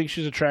I mean I think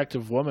she's an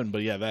attractive woman,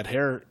 but yeah, that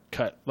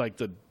haircut, like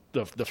the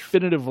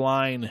definitive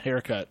line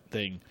haircut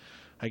thing,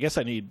 I guess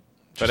I need.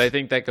 But I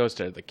think that goes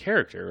to the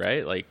character,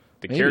 right? Like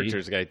the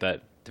character's got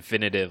that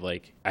definitive,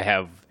 I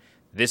have.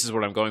 This is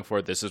what I'm going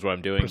for. This is what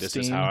I'm doing.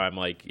 Pristine. This is how I'm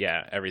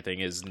everything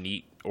is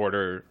neat,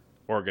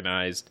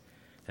 organized,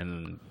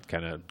 and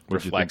kind of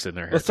reflects in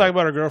their hair. Let's talk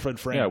about our girlfriend,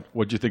 Frank. Yeah,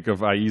 what'd you think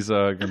of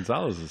Aiza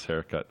Gonzalez's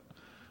haircut?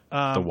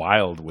 The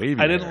wild, wavy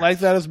I didn't hair. like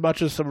that as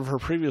much as some of her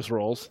previous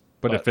roles.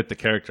 But it fit the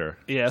character.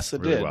 Yes,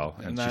 it really did. well.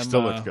 And she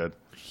still looks good.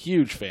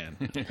 Huge fan.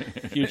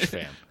 Huge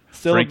fan.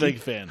 Still Frankie? a big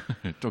fan.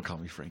 Don't call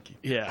me Frankie.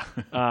 Yeah.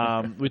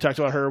 We talked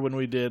about her when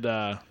we did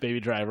Baby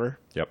Driver.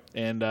 Yep.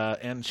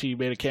 And she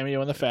made a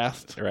cameo in The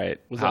Fast. Right.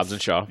 Hobbs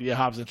and Shaw. Yeah,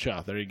 Hobbs and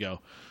Shaw. There you go.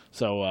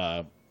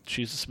 So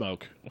she's a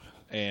smoke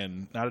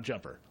and not a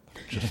jumper.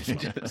 Just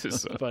a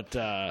smoke. But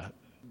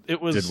it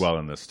was... Did well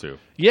in this, too.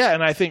 Yeah,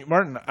 and I think,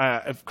 Martin,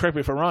 correct me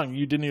if I'm wrong,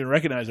 you didn't even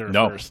recognize her at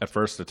first. At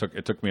first it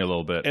took me a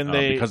little bit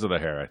because of the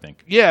hair, I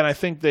think. Yeah, and I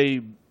think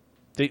they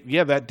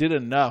that did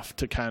enough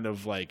to kind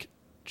of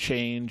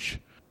change...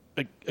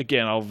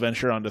 Again, I'll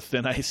venture onto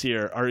thin ice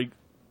here.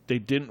 They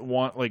didn't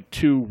want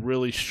 2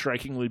 really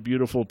strikingly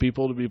beautiful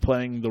people to be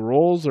playing the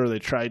roles, or they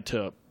tried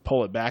to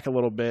pull it back a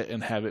little bit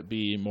and have it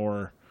be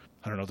more,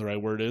 I don't know what the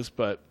right word is,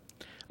 but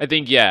I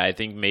think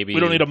maybe we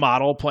don't need a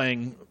model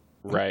playing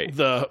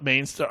the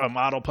main star, a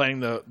model playing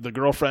the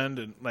girlfriend,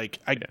 and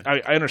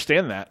I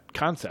understand that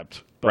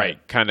concept.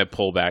 But kind of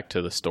pull back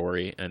to the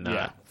story and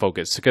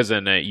focus, because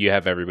then you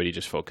have everybody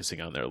just focusing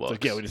on their looks.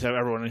 We just have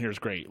everyone in here is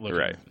great looking.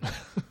 Right.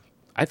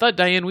 I thought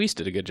Diane Weiss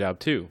did a good job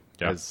too,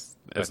 as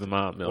the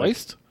mom.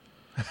 Weist?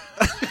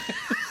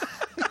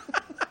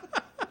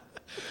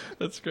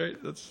 That's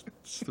great. That's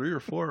 3 or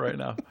 4 right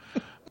now.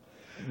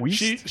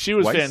 She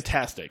was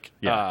fantastic.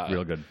 Yeah,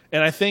 real good.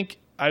 And I think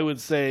I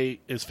would say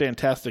is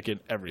fantastic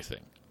in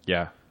everything.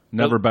 Yeah,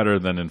 never better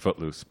than in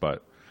Footloose,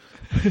 but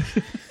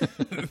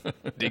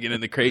Digging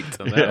in the crates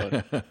on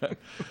that one.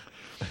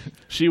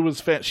 She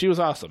was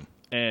awesome,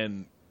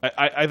 and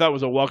I thought it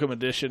was a welcome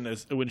addition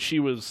as when she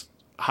was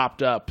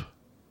hopped up.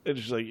 And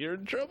she's like, "You're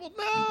in trouble."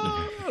 No,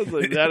 I was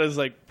like, that is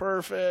like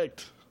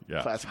perfect.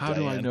 Yeah. Classic How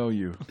do I Diane. know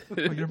you?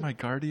 Oh, you're my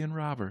guardian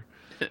robber.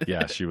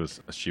 Yeah, she was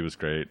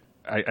great.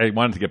 I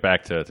wanted to get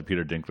back to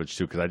Peter Dinklage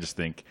too, because I just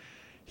think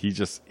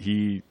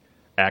he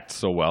acts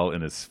so well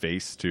in his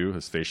face too.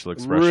 His facial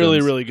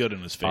expressions Really good in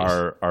his face.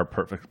 are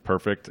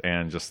perfect,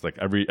 and just like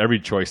every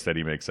choice that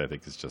he makes, I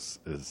think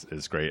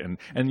is great.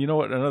 And you know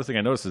what? Another thing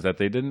I noticed is that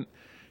they didn't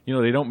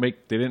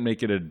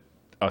make it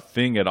a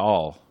thing at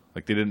all.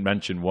 Like they didn't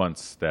mention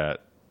once that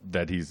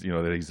he's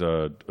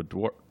a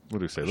dwarf. What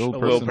do you say? Little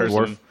person.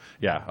 Dwarf.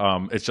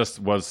 Yeah. It just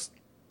was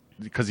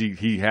because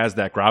he has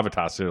that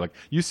gravitas. So like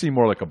you seem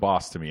more like a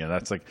boss to me, and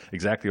that's like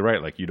exactly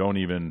right. Like you don't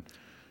even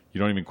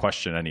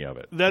question any of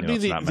it. That'd be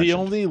it's not the mentioned.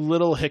 only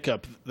little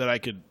hiccup that I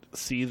could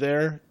see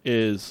there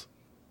is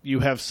you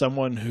have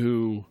someone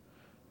who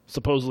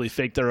supposedly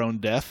faked their own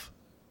death,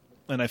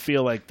 and I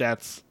feel like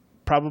that's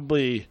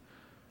probably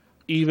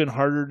even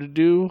harder to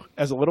do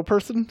as a little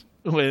person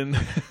when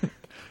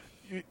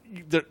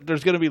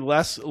there's going to be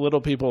less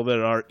little people that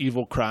are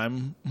evil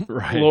crime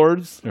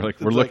lords. They're like,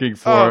 It's we're looking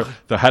for oh,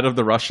 the head of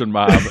the Russian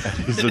mob,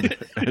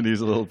 and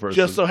he's a little person.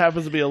 just so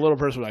happens to be a little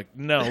person. We're like,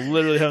 no,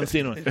 literally haven't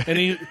seen one. And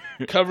he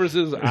covers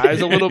his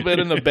eyes a little bit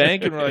in the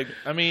bank, and we're like,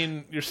 I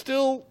mean, you're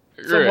still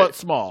somewhat Right.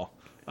 small,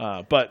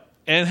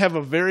 and have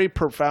a very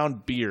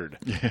profound beard.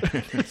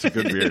 It's a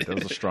good beard. That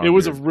was a strong. It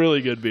was a beard.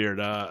 really good beard.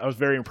 I was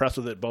very impressed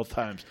with it both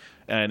times,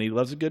 and he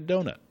loves a good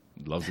donut.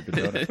 Loves a good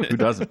donut. Who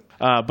doesn't?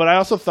 But I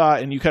also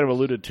thought, and you kind of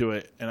alluded to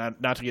it, and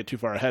not to get too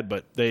far ahead,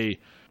 but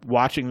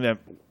watching them,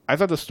 I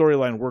thought the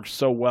storyline worked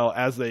so well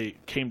as they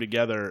came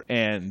together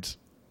and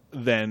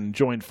then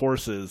joined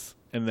forces,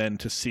 and then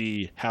to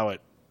see how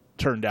it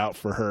turned out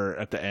for her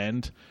at the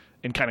end,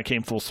 and kind of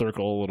came full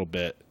circle a little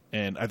bit.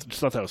 And I just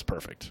thought that was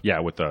perfect. Yeah,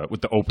 with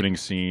the opening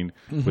scene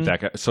with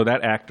that guy. So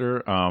that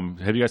actor,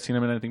 have you guys seen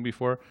him in anything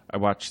before? I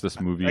watched this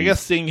movie. I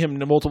guess seeing him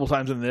multiple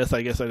times in this,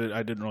 I guess I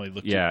didn't really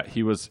look. Yeah,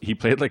 he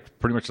played like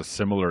pretty much a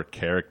similar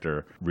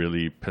character,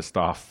 really pissed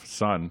off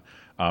son,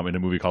 in a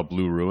movie called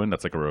Blue Ruin.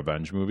 That's like a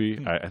revenge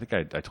movie. I think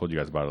I told you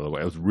guys about it a little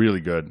bit. It was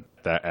really good.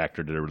 That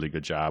actor did a really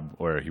good job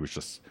where he was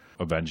just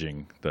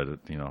avenging the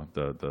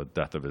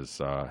death of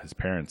his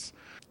parents.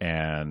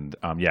 And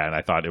and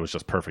I thought it was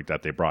just perfect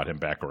that they brought him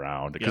back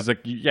around because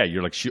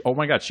you're like, oh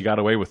my god, she got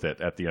away with it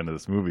at the end of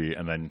this movie,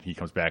 and then he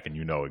comes back and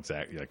you know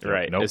exactly like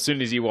Right. Nope. As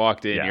soon as he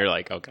walked in, Yeah. you're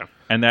like, okay.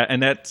 And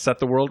that set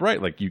the world right.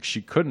 Like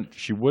she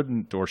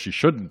wouldn't, or she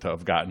shouldn't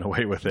have gotten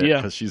away with it Yeah.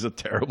 because she's a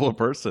terrible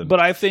person. But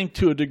I think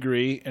to a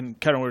degree, and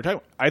kind of what we're talking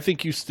about, I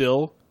think you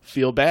still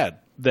feel bad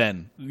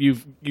then.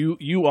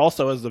 You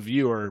also as the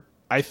viewer,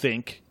 I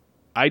think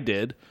I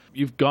did.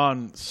 You've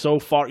gone so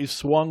far, you've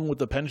swung with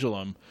the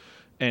pendulum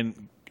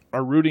and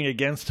are rooting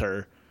against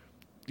her.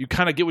 You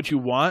kind of get what you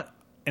want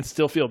and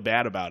still feel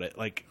bad about it.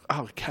 Like,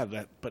 oh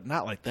god, but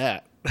not like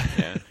that.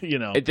 Yeah. You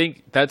know. I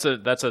think that's a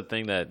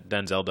thing that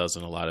Denzel does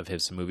in a lot of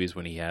his movies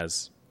when he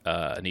has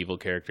an evil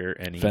character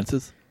and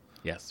Fences?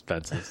 Yes,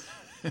 fences.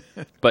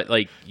 But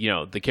like,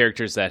 the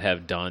characters that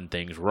have done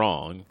things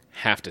wrong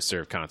have to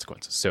serve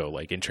consequences. So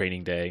like in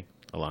Training Day,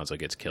 Alonzo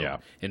gets killed. Yeah.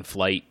 In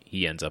Flight,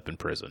 he ends up in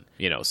prison.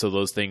 So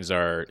those things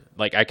are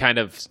like, I kind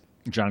of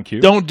John Q.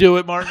 Don't do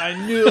it, Martin.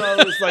 I knew.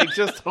 I was like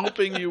just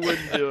hoping you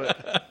wouldn't do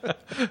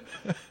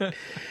it.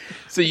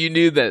 So you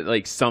knew that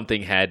like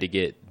something had to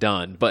get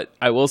done. But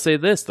I will say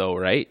this though,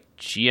 right?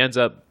 She ends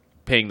up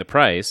paying the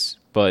price,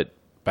 but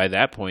by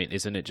that point,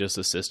 isn't it just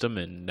a system?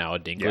 And now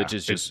Dinklage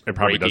is just it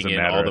probably raking doesn't in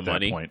matter all the at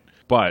money. that point.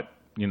 But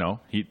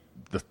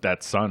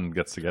that son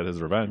gets to get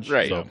his revenge.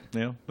 Right. So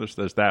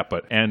there's that.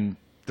 But and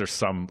there's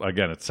some,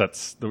 again, it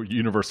sets the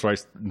universe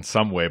right in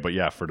some way. But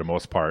yeah, for the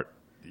most part,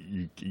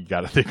 you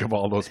got to think of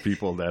all those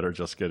people that are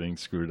just getting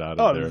screwed out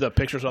of The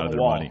pictures on the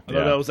wall. money. I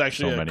thought that was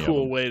actually So a many of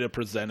cool them. way to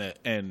present it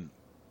and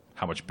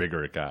How much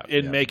bigger it got.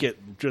 make it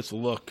just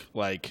look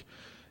like,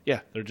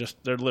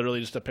 they're literally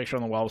just a picture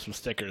on the wall with some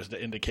stickers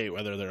to indicate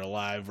whether they're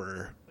alive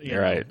or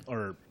Right.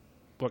 or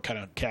what kind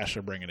of cash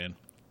they're bringing in.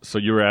 So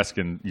you were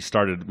asking, we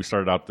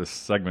started out this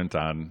segment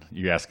on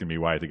you asking me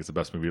why I think it's the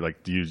best movie.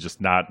 Like, do you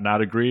just not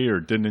agree or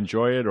didn't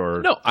enjoy it,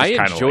 or No, just I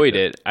kinda enjoyed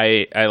liked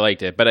it. I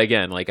liked it, but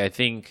again, like I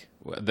think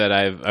that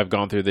I've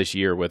gone through this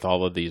year with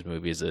all of these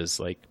movies is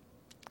like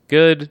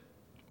good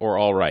or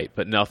all right,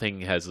 but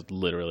nothing has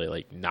literally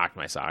like knocked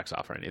my socks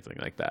off or anything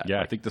like that. Yeah,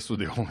 I think this was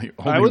the only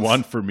would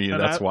one for me, and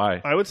that's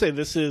why. I would say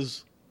this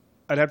is.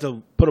 I'd have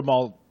to put them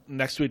all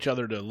next to each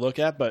other to look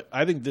at, but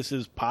I think this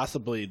is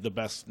possibly the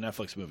best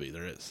Netflix movie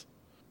there is.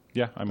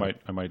 Yeah, I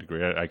might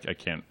agree. I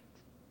can't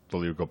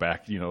believe go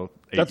back, 8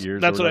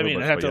 years. That's or what I whatever, mean.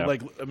 but- I have but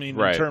to yeah.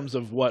 Right. in terms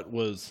of what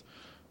was,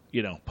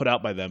 put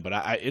out by them.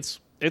 But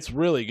it's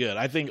really good.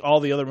 I think all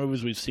the other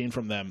movies we've seen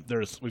from them,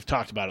 we've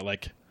talked about it.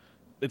 Like,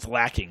 it's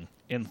lacking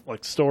in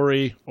like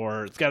story,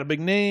 or it's got a big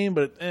name,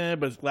 but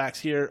it lacks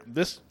here.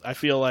 This I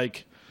feel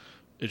like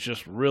it's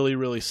just really,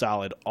 really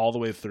solid all the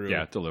way through.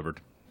 Yeah, it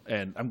delivered.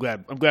 And I'm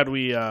glad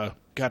we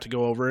got to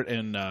go over it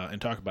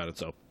and talk about it.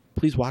 So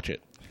please watch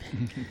it.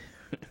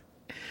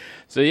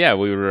 So yeah,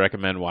 we would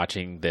recommend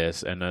watching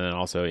this, and then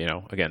also,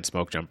 again,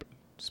 Smoke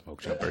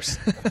Jumpers,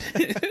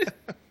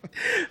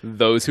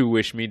 Those Who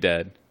Wish Me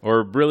Dead,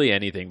 or really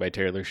anything by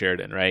Taylor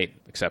Sheridan, right?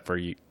 Except for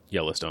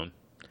Yellowstone.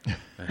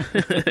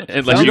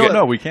 Unless We you don't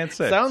know. We can't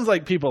say. Sounds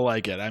like people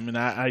like it. I mean,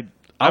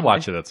 I'll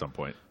watch it at some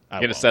point.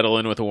 You're gonna settle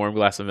in with a warm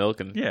glass of milk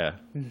and Yeah,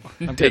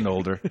 I'm getting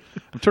older.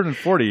 I'm turning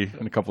 40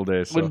 in a couple of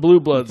days. So. When Blue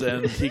Bloods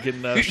ends, he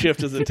can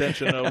shift his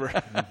attention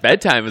over.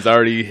 bedtime has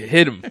already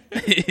hit him.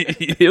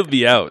 He'll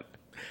be out.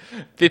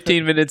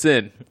 15 minutes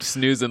in,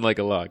 snoozing like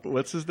a log.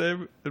 What's his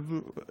name?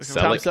 Tom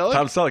Selleck?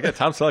 Tom Selleck. Yeah,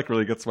 Tom Selleck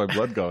really gets my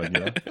blood going.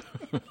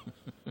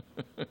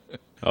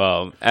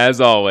 Well,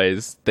 as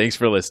always, thanks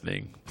for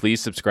listening.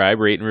 Please subscribe,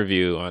 rate, and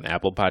review on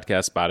Apple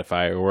Podcasts,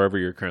 Spotify, or wherever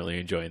you're currently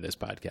enjoying this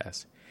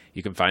podcast.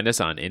 You can find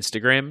us on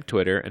Instagram,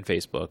 Twitter, and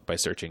Facebook by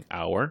searching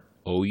our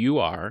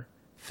OUR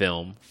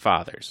Film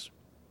Fathers.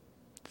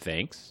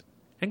 Thanks,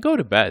 and go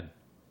to bed.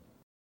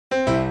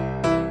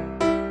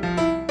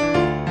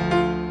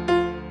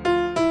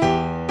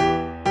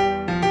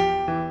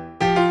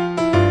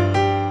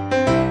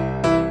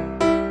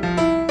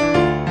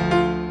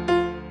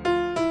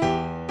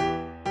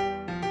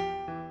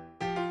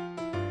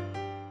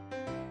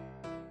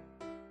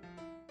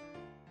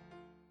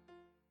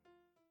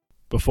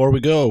 Before we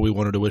go, we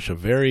wanted to wish a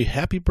very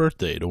happy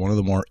birthday to one of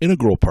the more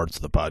integral parts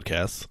of the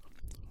podcast.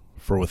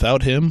 For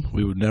without him,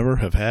 we would never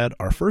have had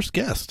our first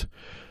guest.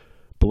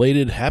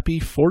 Belated happy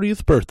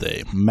 40th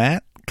birthday,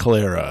 Matt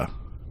Clara.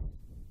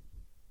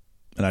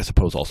 And I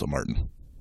suppose also Martin.